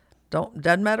 Yeah.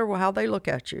 Doesn't matter how they look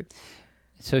at you.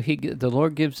 So the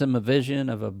Lord gives him a vision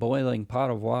of a boiling pot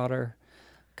of water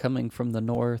coming from the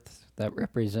north that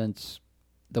represents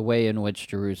the way in which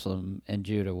Jerusalem and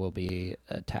Judah will be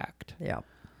attacked. Yeah.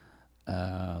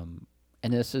 And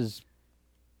this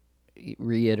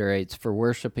reiterates for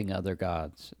worshiping other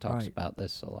gods. It talks about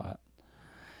this a lot.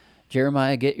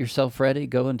 Jeremiah, get yourself ready.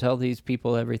 Go and tell these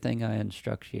people everything I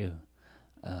instruct you.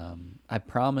 I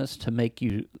promise to make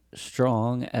you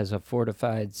strong as a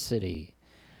fortified city.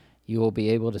 You will be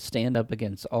able to stand up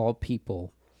against all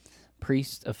people,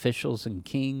 priests, officials, and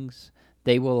kings.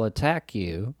 They will attack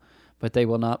you, but they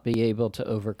will not be able to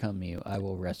overcome you. I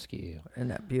will rescue you. Isn't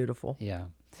that beautiful? Yeah.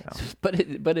 Yeah.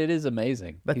 But it is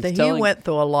amazing. But He's he went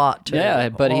through a lot too. Yeah,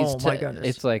 but oh my goodness.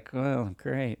 It's like, well,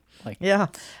 great. Like, yeah,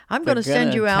 I'm going to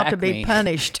send you out to be me.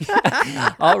 punished.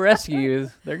 I'll rescue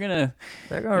you. They're gonna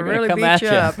really come beat at you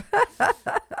up.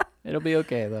 It'll be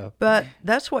okay though. But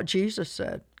that's what Jesus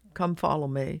said. Come follow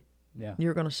me. Yeah.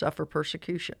 You're going to suffer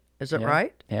persecution. Is it Yeah.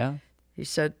 right? Yeah. He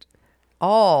said,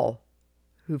 all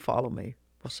who follow me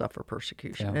will suffer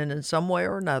persecution. Yeah. And in some way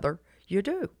or another, you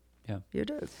do. Yeah. You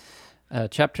do.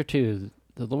 Chapter 2,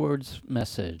 the Lord's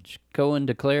message. Go and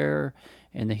declare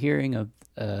in the hearing of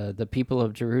the people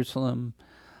of Jerusalem,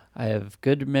 I have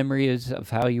good memories of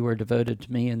how you were devoted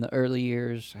to me in the early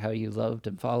years, how you loved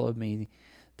and followed me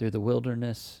through the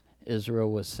wilderness.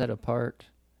 Israel was set apart.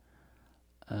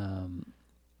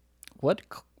 What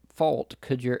fault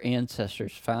could your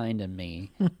ancestors find in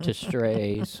me to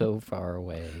stray so far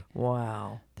away?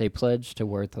 Wow. They pledged to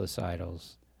worthless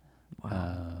idols.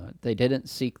 Wow. They didn't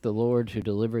seek the Lord who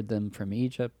delivered them from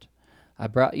Egypt. I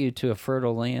brought you to a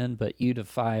fertile land, but you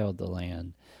defiled the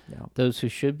land. Yeah. Those who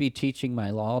should be teaching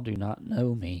my law do not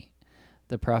know me.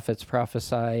 The prophets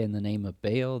prophesy in the name of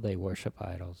Baal. They worship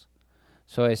idols.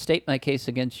 So I state my case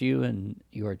against you and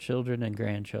your children and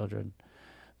grandchildren.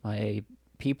 My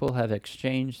people have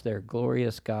exchanged their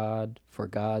glorious God for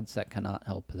gods that cannot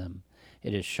help them.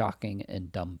 It is shocking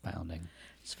and dumbfounding.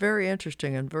 It's very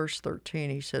interesting. In verse 13,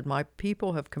 he said, my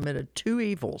people have committed two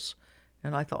evils.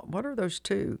 And I thought, what are those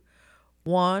two?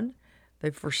 One,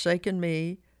 they've forsaken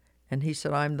me, and he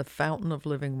said, I'm the fountain of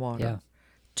living water. Yeah.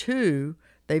 Two,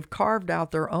 they've carved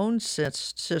out their own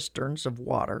cisterns of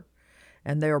water,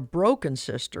 and they are broken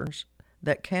cisterns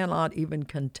that cannot even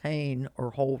contain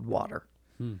or hold water.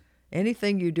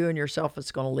 Anything you do in yourself,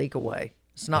 it's going to leak away.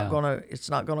 It's not going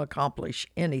to accomplish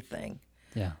anything.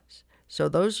 Yeah. So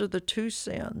those are the two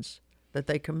sins that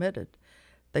they committed.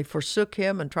 They forsook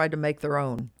him and tried to make their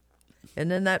own.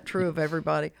 And isn't that true of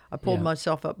everybody? I pulled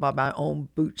myself up by my own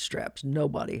bootstraps.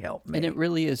 Nobody helped me. And it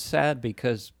really is sad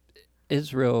because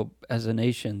Israel as a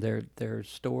nation, their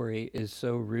story is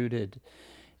so rooted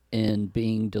in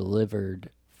being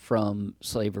delivered from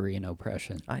slavery and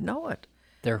oppression. I know it.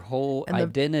 Their whole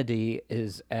identity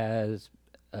is as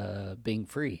being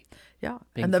free. Yeah.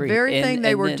 Being And the free. very thing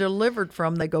they and were then- delivered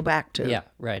from, they go back to. Yeah,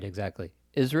 right, exactly.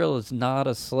 Israel is not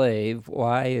a slave.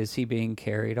 Why is he being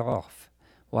carried off?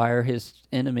 Why are his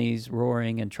enemies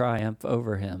roaring in triumph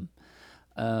over him?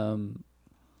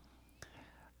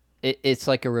 It's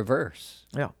like a reverse.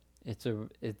 Yeah. It's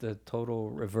a total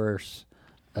reverse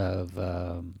of.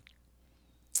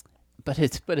 But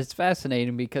it's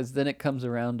fascinating because then it comes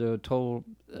around to a total.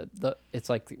 It's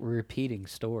like the repeating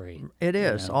story. It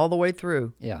is, know? all the way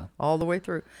through. Yeah. All the way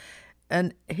through.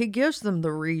 And he gives them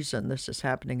the reason this is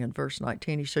happening in verse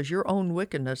 19. He says, your own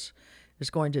wickedness is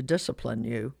going to discipline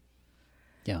you,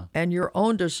 Yeah. and your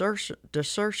own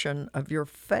desertion of your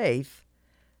faith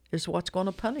is what's going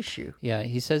to punish you. Yeah.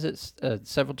 He says it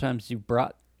several times. You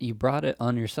brought it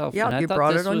on yourself. Yeah, and I you thought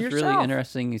brought this it on was yourself. really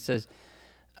interesting. He says,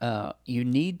 you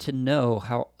need to know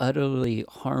how utterly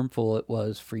harmful it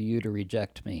was for you to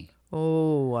reject me.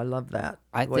 Oh, I love that.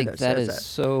 I the way think that says is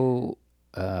so,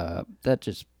 that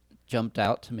just jumped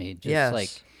out to me. Just Yes. like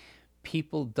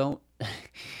people don't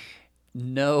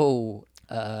know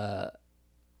the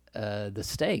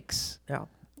stakes Yeah,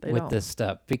 they with don't. this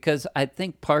stuff. Because I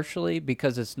think partially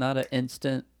because it's not an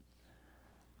instant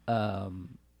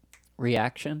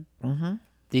reaction. Mm-hmm.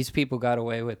 These people got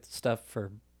away with stuff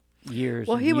for years.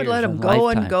 Well, and he would let years them and go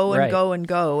lifetime. and go and Right. go and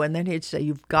go, and then he'd say,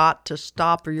 "You've got to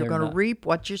stop, or you're They're going to not- reap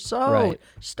what you sowed. Right.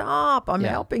 Stop! I'm Yeah.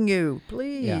 helping you,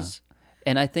 please."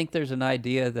 And I think there's an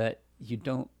idea that you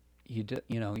don't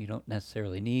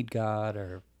necessarily need God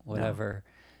or whatever.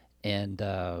 And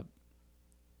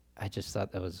I just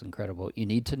thought that was incredible. You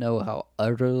need to know how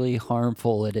utterly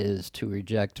harmful it is to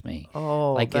reject me.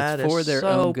 Oh, Like that it's for is their so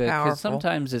own good. powerful. Because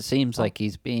sometimes it seems like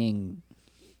he's being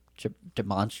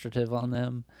demonstrative on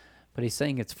them, but he's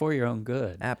saying it's for your own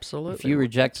good. Absolutely. If you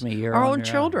reject me, you're Our on own your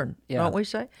children, Yeah. don't we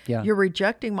say? Yeah. You're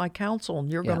rejecting my counsel,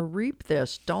 and you're Yeah. going to reap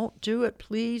this. Don't do it,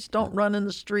 please. Don't run in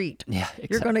the street. Yeah,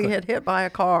 You're going to exactly. get hit by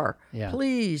a car. Yeah.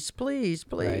 Please, please,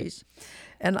 please.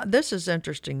 And this is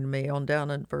interesting to me on down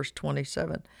in verse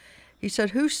 27. He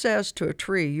said, who says to a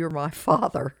tree, you're my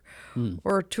father,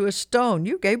 or to a stone,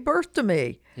 you gave birth to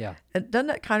me? Yeah. And doesn't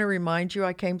that kind of remind you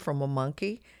I came from a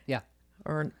monkey Yeah.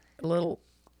 or a little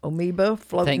amoeba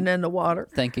floating Thank- in the water.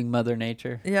 Thanking Mother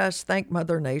Nature. Yes, thank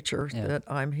Mother Nature Yeah. that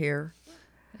I'm here.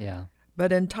 Yeah.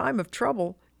 But in time of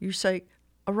trouble, you say,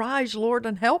 "Arise, Lord,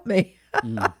 and help me."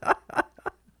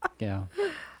 Yeah.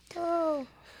 Oh.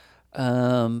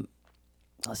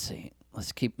 Let's see.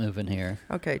 Let's keep moving here.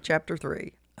 Okay, chapter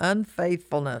 3.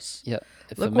 Unfaithfulness. Yeah.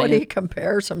 If Look a what man- he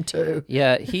compares them to.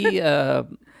 Yeah, he,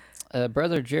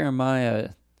 Brother Jeremiah,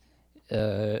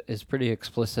 is pretty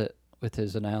explicit with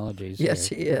his analogies. Yes,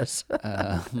 here. he is.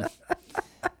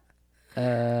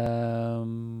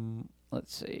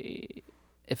 Let's see.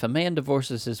 If a man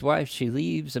divorces his wife, she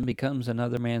leaves and becomes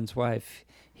another man's wife.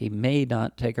 He may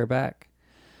not take her back.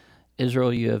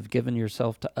 Israel, you have given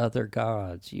yourself to other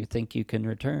gods. You think you can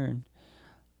return.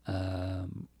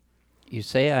 You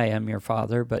say, I am your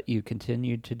father, but you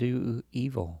continue to do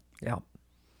evil. Yeah.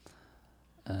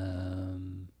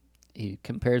 He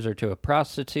compares her to a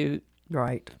prostitute.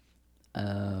 Right.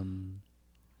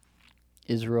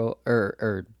 Israel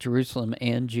or Jerusalem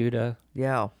and Judah.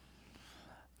 Yeah.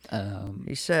 Um,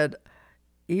 He said,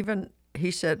 even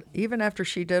after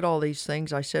she did all these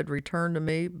things, I said, return to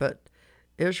me, but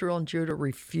Israel and Judah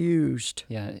refused.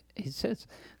 yeah, he says,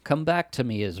 come back to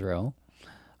me, Israel.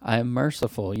 I am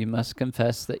merciful. You must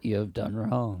confess that you have done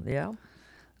wrong. Yeah.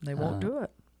 They won't do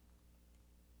it.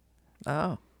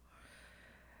 Oh.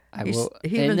 I He will.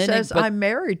 even and then says, but, I'm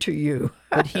married to you.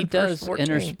 but he in verse does 14.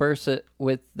 intersperse it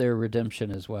with their redemption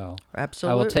as well.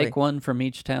 Absolutely. I will take one from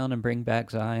each town and bring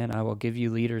back Zion. I will give you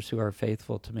leaders who are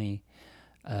faithful to me.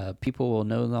 People will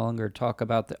no longer talk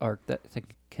about the ark that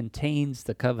contains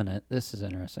the covenant. This is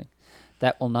interesting.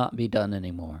 That will not be done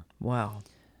anymore. Wow.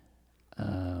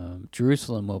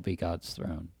 Jerusalem will be God's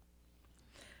throne.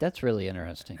 That's really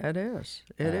interesting. It is.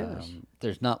 It is.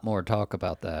 There's not more talk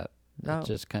about that. No. It's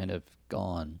just kind of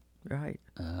gone. Right.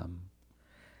 And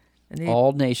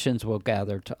All nations will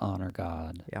gather to honor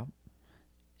God. Yeah.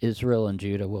 Israel and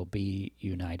Judah will be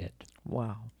united.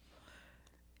 Wow.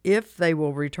 If they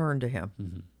will return to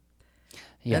him.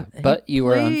 Yeah, And but he you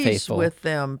are pleads unfaithful. with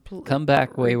them. Come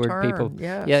back, wayward return, people.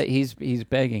 Yes. Yeah, he's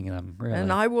begging them, really.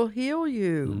 And I will heal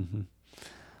you.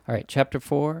 All right, chapter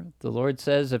 4. The Lord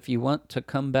says, if you want to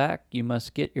come back, you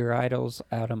must get your idols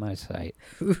out of my sight.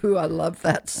 Ooh, I love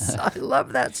that. I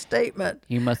love that statement.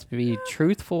 You must be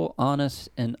truthful, honest,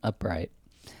 and upright.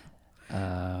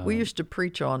 We used to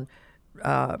preach on,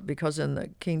 because in the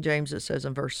King James it says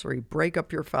in verse 3, break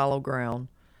up your fallow ground.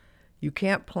 You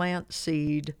can't plant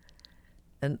seed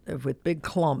and with big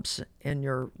clumps in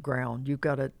your ground. You've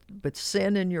got to, with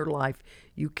sin in your life,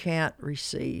 you can't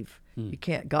receive. You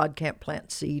can't. God can't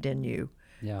plant seed in you.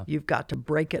 Yeah. You've got to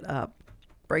break it up,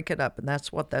 and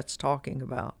that's what that's talking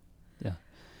about.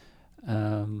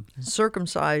 Yeah.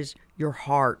 Circumcise your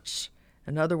hearts.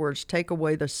 In other words, take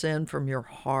away the sin from your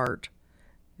heart.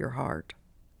 Your heart.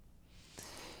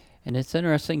 And it's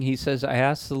interesting. He says, I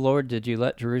asked the Lord, did you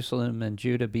let Jerusalem and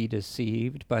Judah be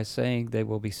deceived by saying they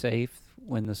will be safe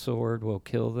when the sword will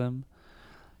kill them?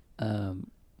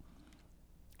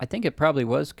 I think it probably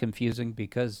was confusing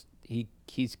because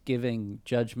he's giving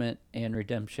judgment and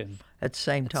redemption At the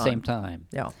same at time. the same time.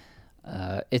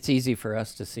 Yeah. It's easy for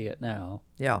us to see it now,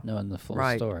 Yeah. knowing the full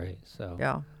Right. story. So,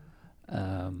 Yeah.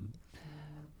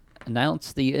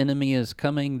 Announce the enemy is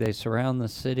coming. They surround the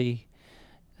city.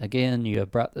 Again, you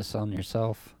have brought this on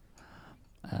yourself.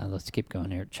 Let's keep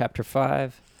going here. Chapter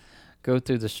 5. Go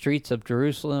through the streets of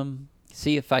Jerusalem.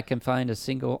 See if I can find a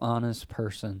single honest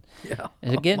person. Yeah.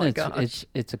 And again, oh my it's gosh.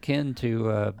 it's akin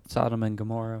to Sodom and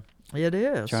Gomorrah, It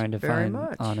is. trying to very find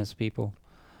much. honest people.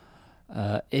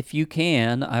 If you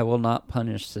can, I will not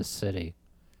punish this city.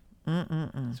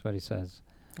 That's what he says.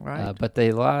 Right. But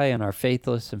they lie and are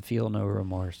faithless and feel no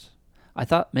remorse. I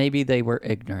thought maybe they were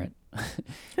ignorant.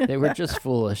 They were just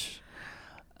foolish.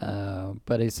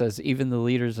 But he says even the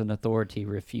leaders in authority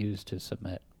refuse to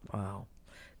submit. Wow.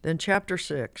 Then chapter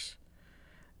 6,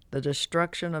 the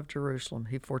destruction of Jerusalem,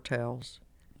 he foretells,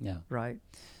 Yeah. right?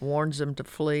 Warns them to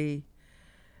flee.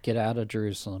 Get out of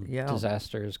Jerusalem. Yeah.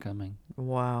 Disaster is coming.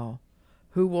 Wow.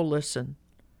 Who will listen?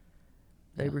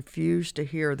 They refuse to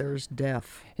hear. There's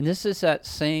death. And this is that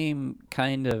same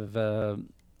kind of,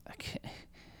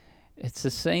 it's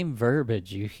the same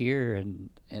verbiage you hear in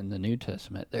the New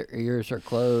Testament. Their ears are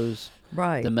closed.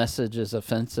 Right. The message is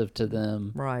offensive to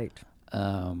them. Right.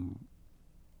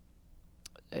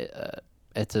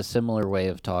 It's a similar way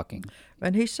of talking.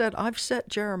 And he said, I've set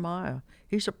Jeremiah.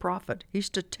 He's a prophet. He's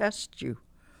to test you,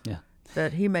 Yeah.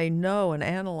 that he may know and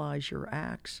analyze your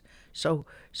acts, so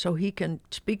he can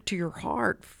speak to your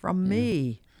heart from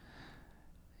me.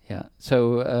 Yeah.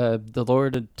 So the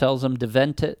Lord tells them to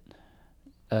vent it,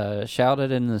 shout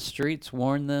it in the streets,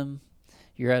 warn them.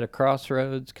 you're at a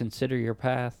crossroads, consider your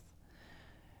path.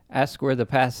 Ask where the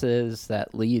path is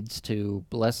that leads to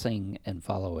blessing and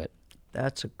follow it.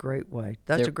 That's a great way.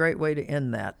 That's a great way to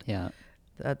end that. Yeah.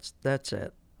 That's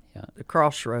it. Yeah. The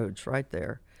crossroads right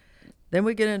there. Then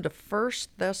we get into 1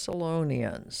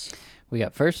 Thessalonians. We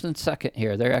got 1st and 2nd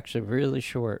here. They're actually really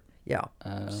short. Yeah.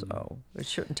 So it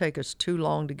shouldn't take us too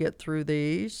long to get through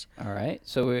these. All right.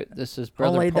 So this is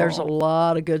Brother Only Paul. there's a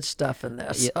lot of good stuff in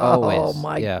this. Yeah, always. Oh,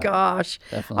 my gosh.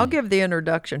 Definitely. I'll give the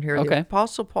introduction here. Okay. The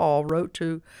Apostle Paul wrote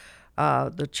to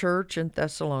the church in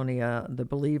Thessalonica, the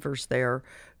believers there,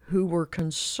 who were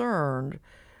concerned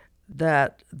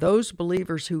that those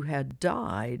believers who had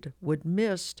died would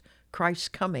miss Christ's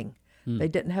coming. They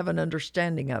didn't have an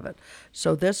understanding of it.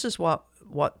 So this is what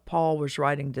Paul was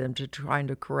writing to them, to trying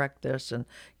to correct this and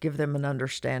give them an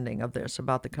understanding of this,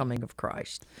 about the coming of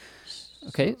Christ.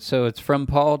 Okay, so it's from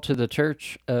Paul to the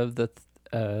church of the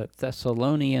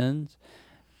Thessalonians.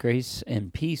 Grace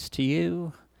and peace to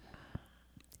you.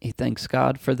 He thanks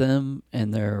God for them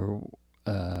and their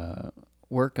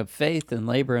work of faith and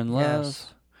labor and love.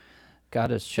 Yes. God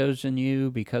has chosen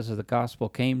you because of the gospel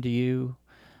came to you.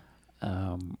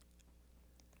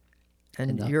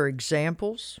 And your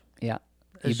examples. Yeah.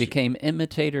 You became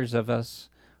imitators of us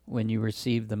when you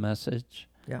received the message.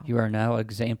 Yeah. You are now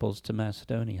examples to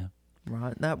Macedonia.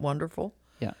 Right. Isn't that wonderful?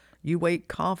 Yeah. You wait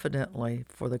confidently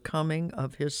for the coming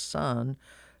of his Son,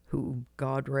 who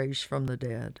God raised from the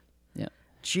dead. Yeah.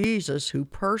 Jesus, who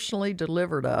personally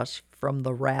delivered us from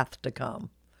the wrath to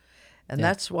come. And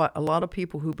that's what a lot of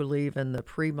people who believe in the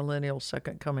premillennial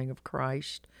second coming of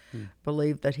Christ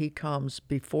believe, that he comes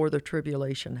before the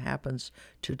tribulation happens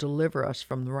to deliver us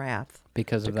from the wrath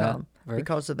Because of that verse?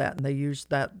 Because of that. And they use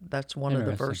that. That's one of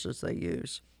the Interesting. verses they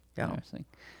use. Yeah. Interesting.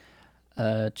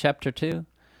 Chapter 2.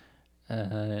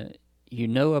 You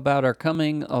know about our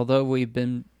coming, although we've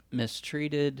been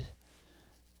mistreated.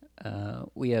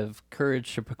 We have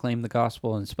courage to proclaim the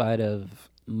gospel in spite of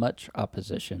much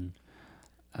opposition.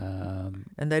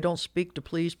 And they don't speak to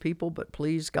please people, but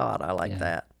please God. I like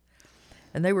that.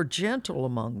 And they were gentle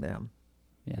among them.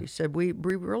 Yeah. He said, we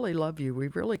really love you. We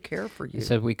really care for you. He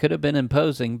said, we could have been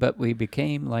imposing, but we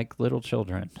became like little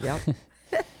children. Yep.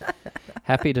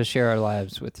 Happy to share our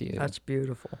lives with you. That's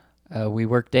beautiful. We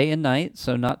work day and night,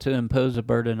 so not to impose a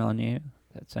burden on you.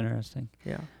 That's interesting.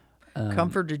 Yeah.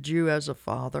 Comforted you as a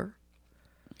father.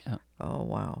 Yeah. Oh,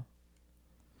 wow.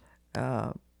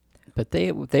 But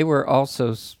they were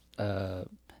also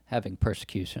having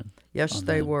persecution. Yes,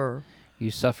 they were. You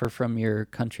suffer from your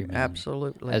countrymen.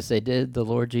 Absolutely. As they did the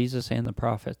Lord Jesus and the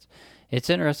prophets.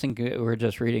 It's interesting. We're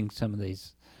just reading some of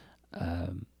these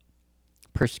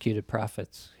persecuted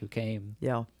prophets who came.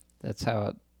 Yeah. That's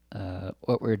how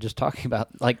what we were just talking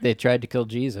about. Like they tried to kill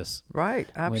Jesus. Right.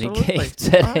 Absolutely. When he came,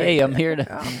 said, Right. "Hey, I'm here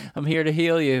to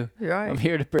heal you. Right. I'm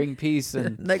here to bring peace."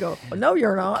 And they go, no,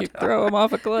 you're not. throw him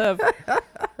off a cliff.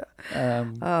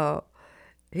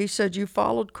 He said, you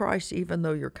followed Christ even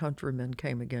though your countrymen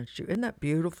came against you. Isn't that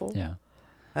beautiful? Yeah.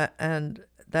 And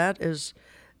that is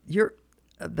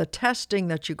the testing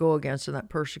that you go against in that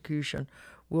persecution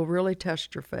will really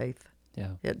test your faith.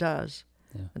 Yeah. It does.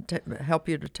 Yeah. And help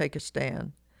you to take a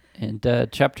stand. And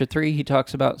chapter 3, he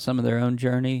talks about some of their own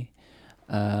journey,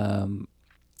 how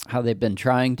they've been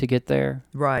trying to get there.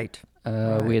 Right.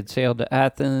 We had sailed to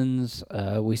Athens.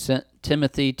 We sent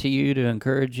Timothy to you to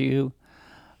encourage you.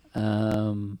 They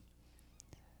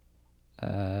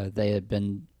had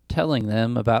been telling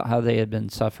them about how they had been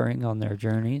suffering on their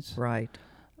journeys. Right.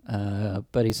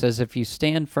 But he says, if you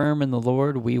stand firm in the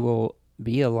Lord, we will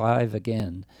be alive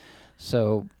again.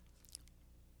 So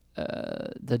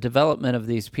the development of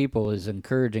these people is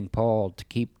encouraging Paul to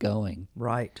keep going.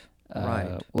 Right.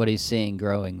 Right. What he's seeing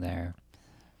growing there.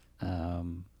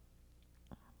 And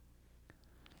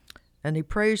he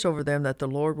prays over them that the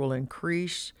Lord will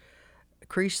increase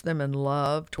them in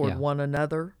love toward one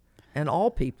another and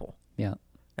all people. Yeah.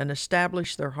 And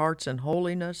establish their hearts in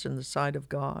holiness in the sight of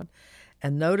God.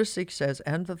 And notice he says,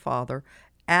 and the Father,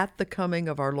 at the coming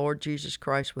of our Lord Jesus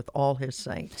Christ with all his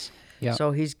saints. Yeah.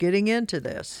 So he's getting into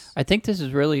this. I think this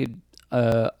is really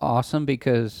awesome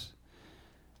because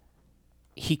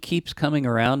he keeps coming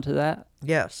around to that.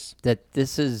 Yes. That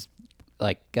this is,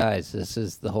 like, guys, this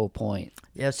is the whole point.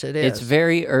 Yes, it is. It's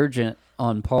very urgent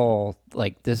on Paul,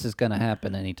 like, this is going to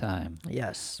happen anytime.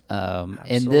 Yes.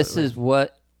 And this is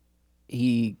what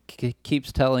he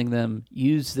keeps telling them,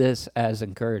 use this as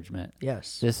encouragement.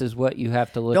 Yes. This is what you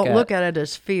have to look at. Don't look at it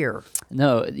as fear.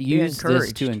 No, use this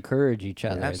encouraged. to encourage each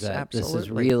other, Yes, that this is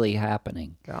absolutely. really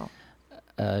happening.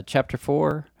 Yeah. Chapter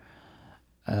 4,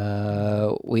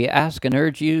 We ask and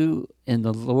urge you in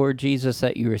the Lord Jesus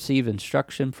that you receive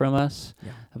instruction from us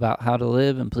Yeah. about how to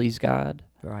live and please God.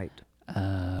 Right.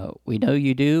 We know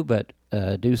you do, but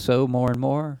do so more and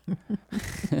more.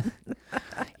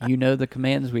 You know the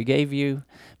commands we gave you.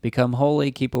 Become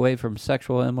holy, keep away from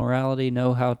sexual immorality,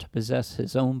 know how to possess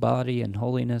his own body in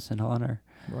holiness and honor,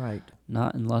 Right.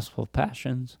 not in lustful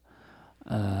passions.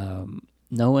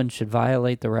 No one should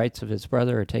violate the rights of his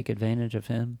brother or take advantage of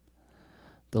him.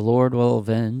 The Lord will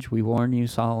avenge, we warn you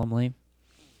solemnly.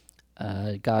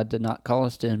 God did not call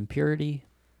us to impurity,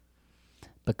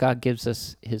 but God gives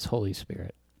us his Holy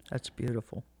Spirit. That's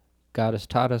beautiful. God has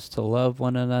taught us to love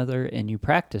one another, and you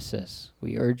practice this.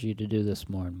 We urge you to do this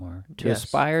more and more. To Yes.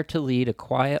 aspire to lead a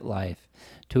quiet life,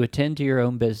 to attend to your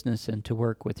own business, and to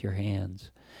work with your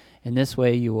hands. In this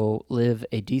way, you will live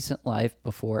a decent life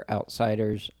before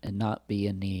outsiders and not be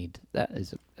in need.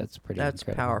 That's pretty. That's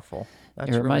incredible. powerful.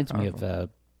 That's It reminds really me powerful. of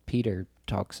Peter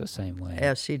talks the same way.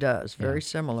 Yes, he does. Very Yeah.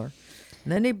 similar.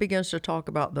 And then he begins to talk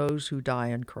about those who die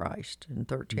in Christ in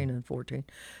 13 and 14.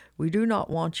 We do not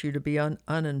want you to be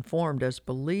uninformed as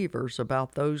believers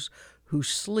about those who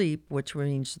sleep, which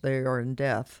means they are in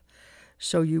death,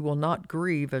 so you will not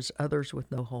grieve as others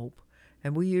with no hope.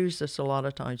 And we use this a lot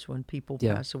of times when people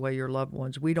Yeah. pass away, your loved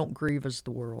ones. We don't grieve as the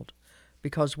world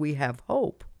because we have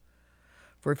hope.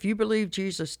 For if you believe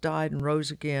Jesus died and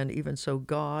rose again, even so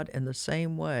God, in the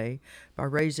same way, by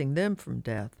raising them from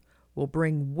death, will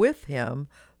bring with him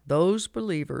those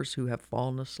believers who have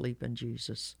fallen asleep in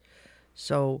Jesus.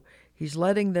 So he's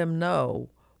letting them know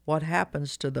what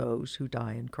happens to those who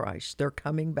die in Christ. They're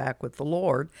coming back with the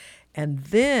Lord. And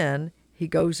then he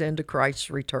goes into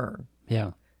Christ's return.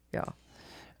 Yeah. Yeah.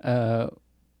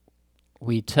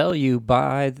 We tell you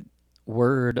by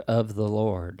word of the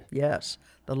Lord. Yes.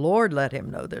 The Lord let him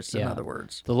know this, in Yeah. other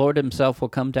words. The Lord himself will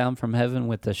come down from heaven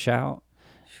with a shout,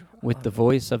 with the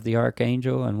voice of the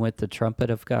archangel, and with the trumpet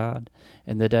of God.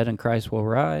 And the dead in Christ will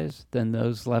rise. Then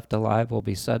those left alive will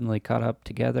be suddenly caught up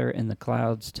together in the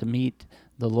clouds to meet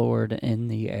the Lord in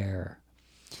the air.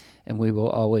 And we will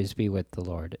always be with the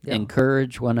Lord. Yeah.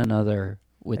 Encourage one another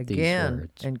with these Again,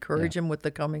 words. encourage him with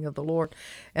the coming of the Lord.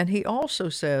 And he also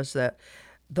says that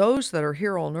those that are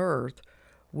here on earth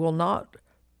will not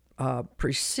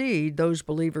precede those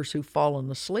believers who've fallen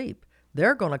asleep.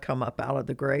 They're going to come up out of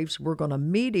the graves. We're going to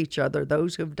meet each other,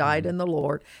 those who've died in the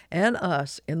Lord, and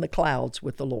us in the clouds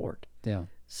with the Lord. Yeah.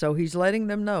 So he's letting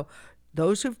them know,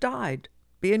 those who've died,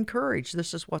 be encouraged.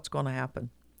 This is what's going to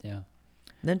happen. Yeah.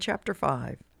 And then chapter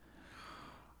 5.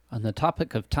 On the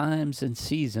topic of times and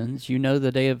seasons, you know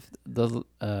the day if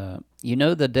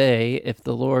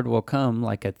the Lord will come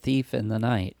like a thief in the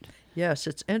night. Yes,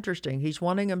 it's interesting. He's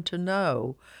wanting them to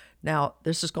know, now,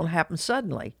 this is going to happen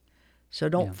suddenly. So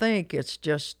don't Yeah. think it's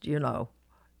just, it'll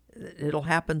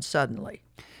happen suddenly.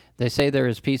 They say there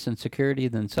is peace and security,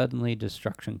 then suddenly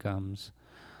destruction comes.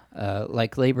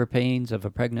 Like labor pains of a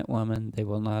pregnant woman, they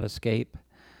will not escape.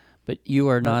 But you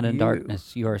are not in you.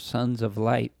 darkness. You are sons of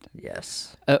light.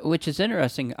 Yes. Which is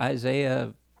interesting.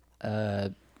 Isaiah,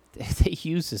 they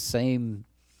use the same,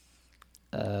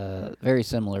 very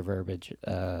similar verbiage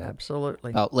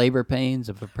Absolutely. about labor pains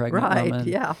of a pregnant Right, woman.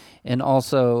 yeah. And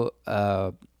also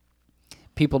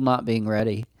people not being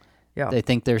ready. Yeah, They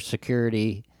think there's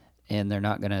security and they're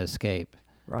not going to escape.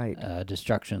 right.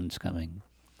 Destruction's coming.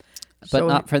 But So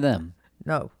not for them.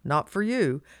 No, not for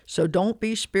you. So don't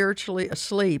be spiritually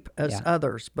asleep as Yeah.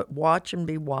 others, but watch and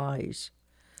be wise.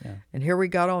 Yeah. And here we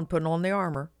got on putting on the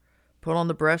armor, put on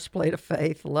the breastplate of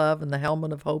faith, love, and the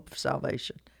helmet of hope of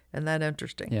salvation. Isn't that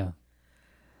interesting? Yeah.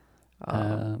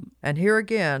 And here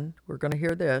again, we're going to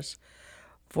hear this.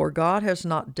 For God has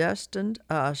not destined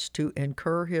us to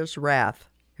incur his wrath.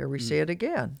 Here we see it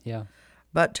again. Yeah.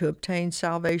 But to obtain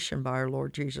salvation by our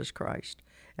Lord Jesus Christ.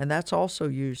 And that's also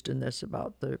used in this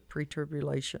about the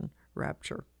pre-tribulation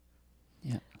rapture.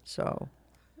 Yeah. So,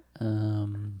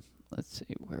 Let's see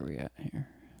where we at here.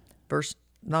 verse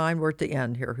 9, we're at the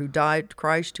end here.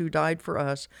 Christ who died for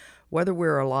us, whether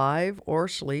we're alive or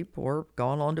asleep or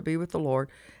gone on to be with the Lord,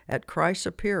 at Christ's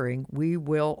appearing, we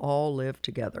will all live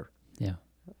together. Yeah.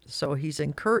 So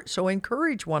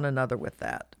encourage one another with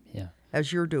that, Yeah.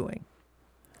 as you're doing.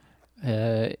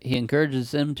 He encourages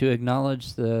them to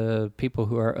acknowledge the people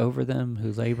who are over them,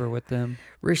 who labor with them.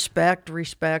 Respect.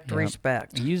 Yeah.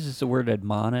 He uses the word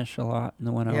admonish a lot in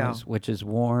the one Yeah. always, which is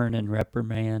warn and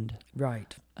reprimand.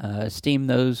 Right. Esteem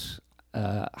those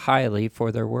highly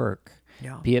for their work.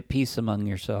 Yeah. Be at peace among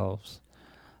yourselves.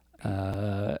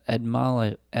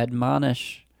 Admonish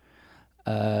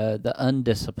the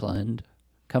undisciplined.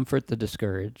 Comfort the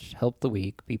discouraged. Help the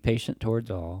weak. Be patient towards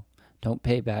all. Don't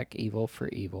pay back evil for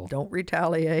evil. Don't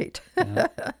retaliate. Yeah.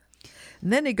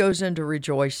 And then he goes into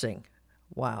rejoicing.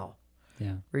 Wow.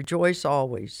 Yeah. Rejoice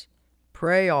always.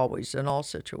 Pray always in all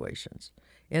situations.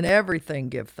 In everything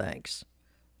give thanks.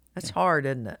 That's hard,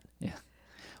 isn't it? Yeah.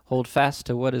 Hold fast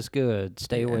to what is good.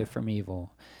 Stay away from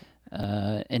evil.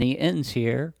 And he ends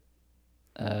here.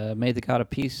 May the God of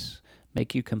peace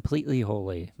make you completely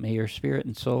holy. May your spirit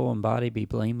and soul and body be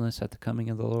blameless at the coming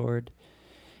of the Lord.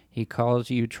 He calls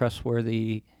you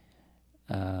trustworthy.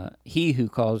 He who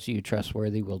calls you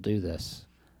trustworthy will do this.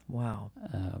 Wow.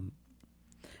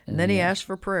 And then he asks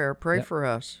for prayer. Pray Yep. for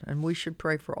us. And we should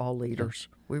pray for all leaders.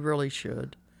 We really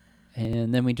should.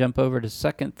 And then we jump over to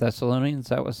 2 Thessalonians.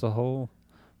 That was the whole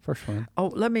first one. Oh,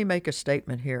 let me make a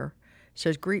statement here. It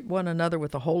says, greet one another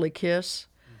with a holy kiss.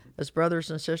 As brothers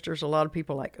and sisters, a lot of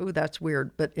people are like, ooh, that's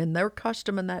weird. But in their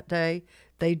custom in that day,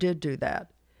 they did do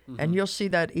that. And you'll see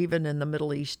that even in the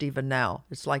Middle East, even now.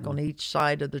 It's like on each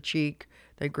side of the cheek,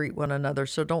 they greet one another.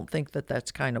 So don't think that that's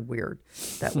kind of weird.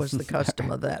 That was the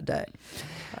custom of that day.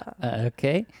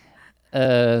 Okay.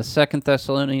 2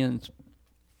 Thessalonians,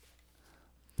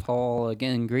 Paul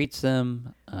again greets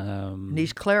them. And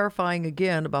he's clarifying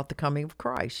again about the coming of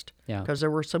Christ. Yeah. Because there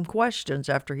were some questions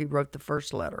after he wrote the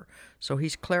first letter. So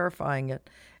he's clarifying it.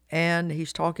 And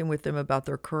he's talking with them about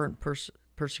their current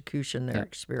persecution they're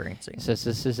experiencing. It says,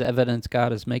 this is evidence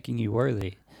God is making you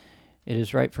worthy. It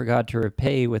is right for God to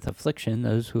repay with affliction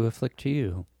those who afflict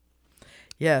you.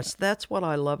 Yes, that's what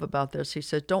I love about this. He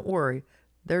said, don't worry,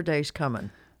 their day's coming.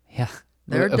 Yeah.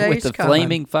 Their With day's the coming.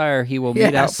 flaming fire, he will mete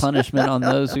out Yes. punishment on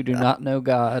those who do not know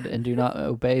God and do not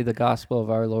obey the gospel of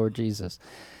our Lord Jesus.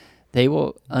 They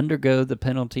will undergo the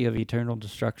penalty of eternal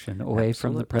destruction away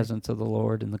from the Absolutely. presence of the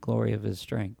Lord and the glory of his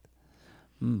strength.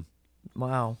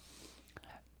 Wow.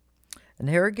 And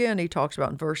here again, he talks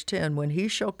about in verse 10, when he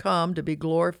shall come to be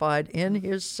glorified in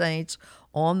his saints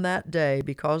on that day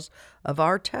because of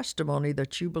our testimony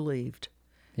that you believed.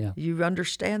 Yeah. You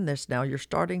understand this now. You're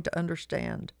starting to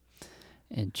understand.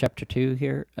 In chapter 2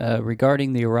 here,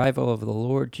 regarding the arrival of the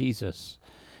Lord Jesus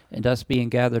and us being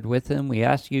gathered with him, we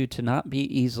ask you to not be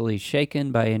easily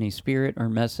shaken by any spirit or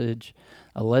message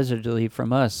allegedly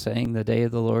from us saying the day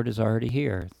of the Lord is already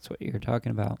here. That's what you're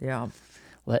talking about. Yeah.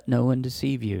 Let no one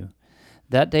deceive you.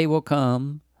 That day will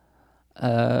come,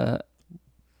 and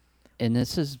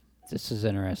this is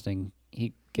interesting.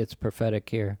 He gets prophetic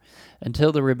here.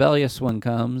 Until the rebellious one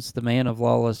comes, the man of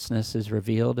lawlessness is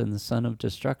revealed and the son of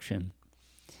destruction.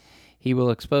 He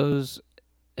will expose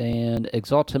and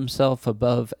exalt himself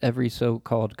above every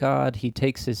so-called God. He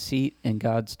takes his seat in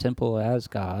God's temple as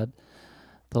God.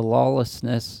 The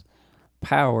lawlessness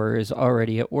power is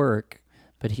already at work,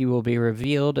 but he will be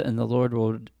revealed, and the Lord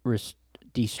will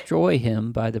destroy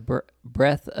him by the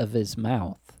breath of his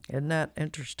mouth. Isn't that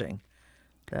interesting?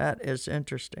 That is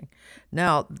interesting.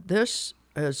 Now, this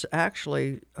is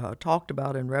actually talked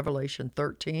about in Revelation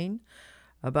 13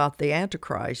 about the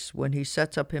Antichrist when he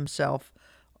sets up himself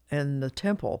in the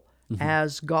temple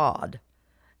as God.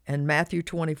 And Matthew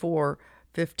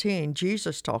 24:15,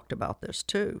 Jesus talked about this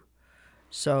too.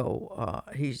 So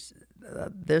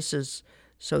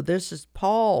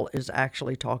Paul is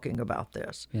actually talking about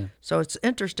this. Yeah. So it's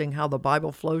interesting how the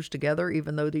Bible flows together,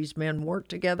 even though these men weren't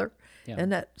together. Yeah. Isn't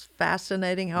that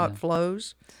fascinating how it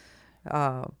flows?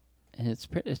 And it's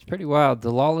pretty wild.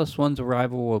 The lawless one's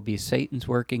arrival will be Satan's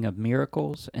working of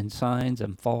miracles and signs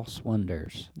and false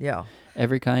wonders. Yeah.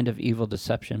 Every kind of evil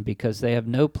deception, because they have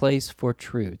no place for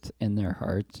truth in their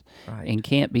hearts Right. and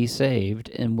can't be saved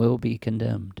and will be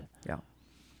condemned. Yeah.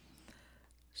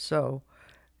 So,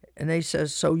 and he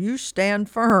says, so you stand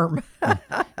firm.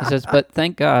 He says, but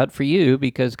thank God for you,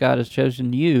 because God has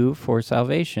chosen you for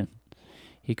salvation.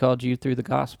 He called you through the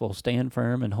gospel. Stand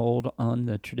firm and hold on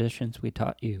the traditions we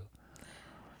taught you.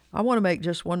 I want to make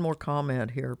just one more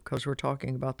comment here because we're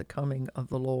talking about the coming of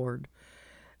the Lord,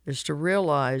 is to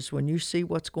realize when you see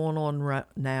what's going on right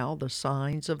now, the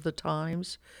signs of the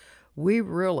times, we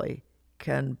really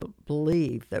can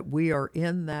believe that we are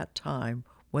in that time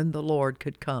when the Lord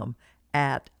could come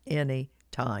at any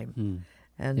time.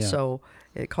 And Yeah. so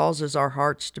it causes our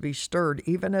hearts to be stirred,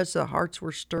 even as the hearts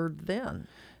were stirred then.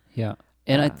 Yeah,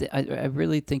 and I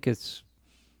really think it's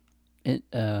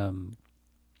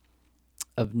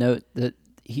of note that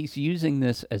he's using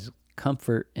this as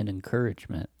comfort and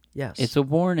encouragement. Yes. It's a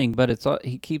warning, but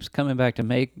he keeps coming back to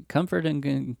make comfort and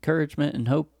encouragement and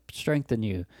hope strengthen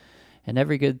you and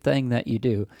every good thing that you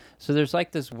do. So there's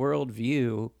like this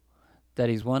worldview that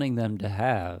he's wanting them to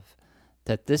have,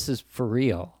 that this is for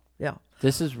real. Yeah.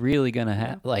 This is really going to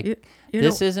happen. Like, You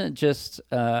this know- isn't just,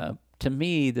 to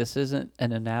me, this isn't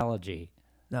an analogy.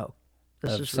 No.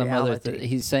 This of is some reality. other.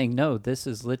 He's saying, no, this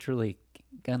is literally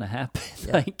gonna happen.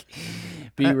 Yeah. Like,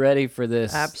 be ready for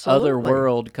this other Absolutely.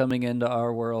 world coming into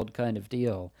our world kind of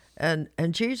deal. And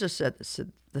Jesus said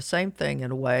the same thing in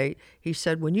a way. He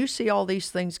said, when you see all these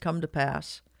things come to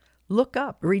pass, look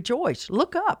up, rejoice,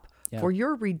 look up, Yeah. for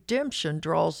your redemption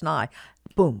draws nigh.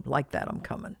 Boom, like that, I'm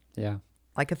coming. Yeah.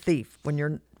 Like a thief when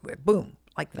you're, boom,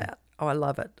 like that. Oh, I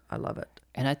love it. I love it.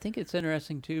 And I think it's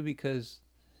interesting too, because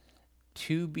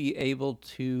to be able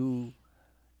to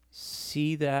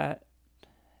see that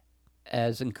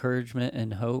as encouragement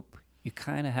and hope, you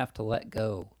kind of have to let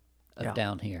go of Yeah.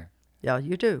 down here. Yeah,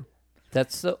 you do.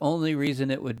 That's the only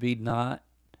reason it would be not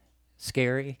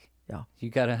scary. Yeah. You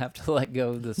got to have to let go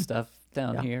of the stuff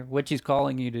down Yeah. here, which he's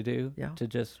calling you to do, Yeah. to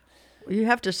just You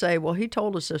have to say, well, he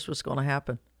told us this was going to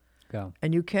happen. go.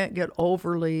 And you can't get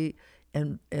overly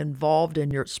involved in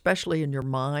your, especially in your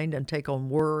mind, and take on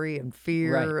worry and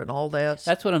fear Right. and all that.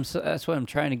 That's what I'm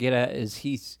trying to get at, is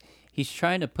he's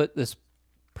trying to put this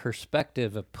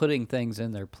perspective of putting things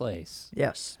in their place.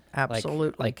 Yes,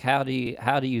 absolutely. Like how do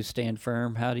you stand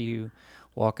firm? How do you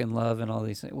walk in love and all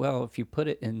these things? Well, if you put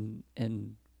it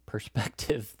in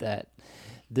perspective that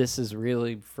this is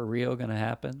really for real going to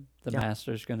happen, the Yeah.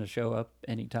 master's going to show up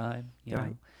anytime. You Right.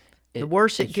 know, The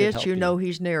worse it should gets, help you know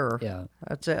he's nearer. Yeah.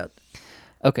 That's it.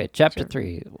 Okay, chapter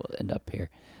 3. We'll end up here.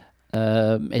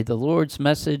 May the Lord's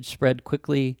message spread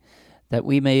quickly, that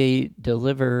we may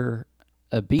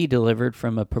be delivered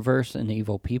from a perverse and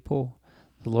evil people.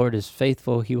 The Lord is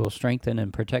faithful. He will strengthen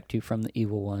and protect you from the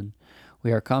evil one.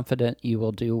 We are confident you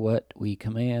will do what we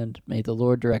command. May the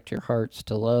Lord direct your hearts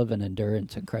to love and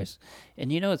endurance in Christ.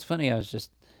 And you know, it's funny. I was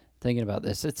just thinking about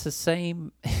this. It's the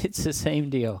same. It's the same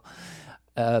deal.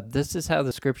 This is how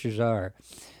the scriptures are.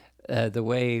 The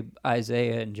way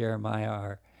Isaiah and Jeremiah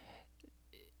are.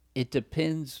 It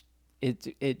depends. The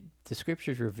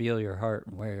scriptures reveal your heart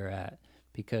and where you're at,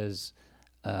 because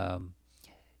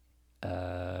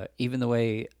even the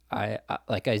way I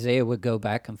like Isaiah would go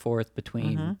back and forth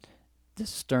between the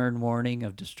stern warning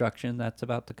of destruction that's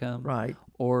about to come, Right,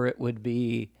 or it would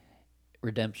be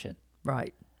redemption.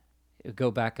 right, It would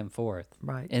go back and forth.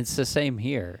 right. And it's the same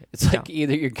here. It's like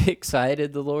either you're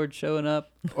excited the Lord's showing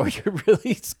up, or you're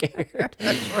really scared.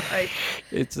 That's right.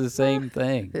 It's the same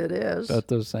thing. It is. Both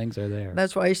those things are there.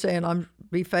 That's why he's saying,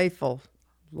 be faithful.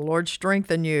 The Lord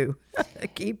strengthen you,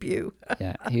 keep you.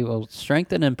 Yeah, he will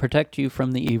strengthen and protect you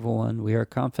from the evil one. We are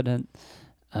confident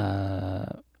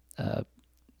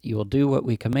you will do what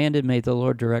we commanded. May the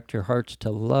Lord direct your hearts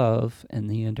to love and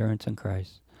the endurance in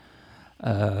Christ.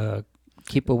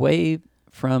 Keep away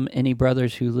from any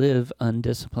brothers who live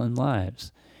undisciplined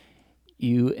lives.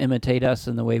 You imitate us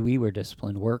in the way we were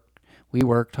disciplined. We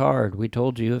worked hard. We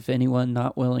told you, if anyone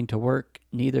not willing to work,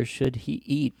 neither should he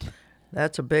eat.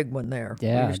 That's a big one there.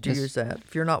 Yeah, We used to use that.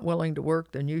 If you're not willing to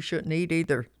work, then you shouldn't eat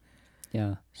either.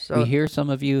 Yeah. So We hear some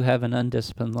of you have an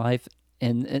undisciplined life,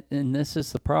 and this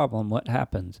is the problem. What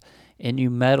happens? And you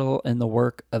meddle in the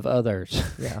work of others.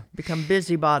 yeah, become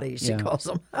busybodies, Yeah. he calls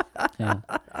them. Yeah.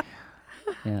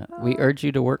 Yeah. We urge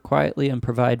you to work quietly and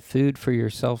provide food for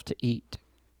yourself to eat.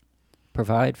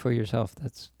 Provide for yourself.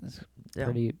 That's Yeah.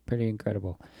 pretty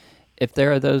incredible. If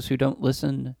there are those who don't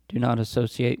listen, do not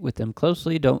associate with them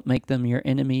closely. Don't make them your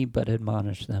enemy, but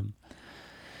admonish them.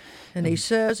 And he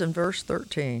says in verse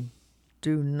 13,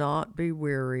 do not be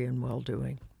weary in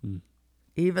well-doing. Mm.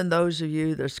 Even those of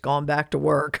you that's gone back to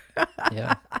work,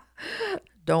 Yeah.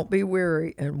 don't be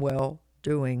weary in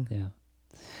well-doing. Yeah.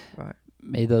 Right.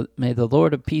 May the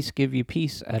Lord of peace give you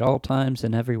peace at all times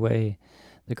in every way.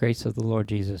 The grace of the Lord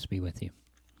Jesus be with you.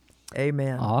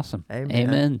 Amen. Awesome. Amen.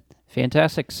 Amen.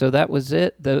 Fantastic. So that was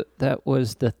it. That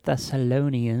was the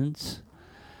Thessalonians.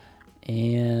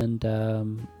 And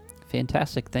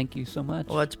fantastic. Thank you so much.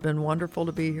 Well, it's been wonderful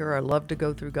to be here. I love to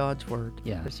go through God's Word.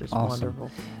 Yeah, This is awesome.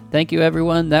 wonderful. Thank you,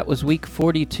 everyone. That was week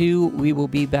 42. We will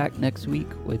be back next week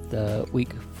with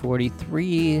week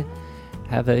 43.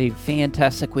 Have a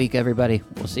fantastic week, everybody.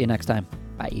 We'll see you next time.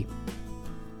 Bye.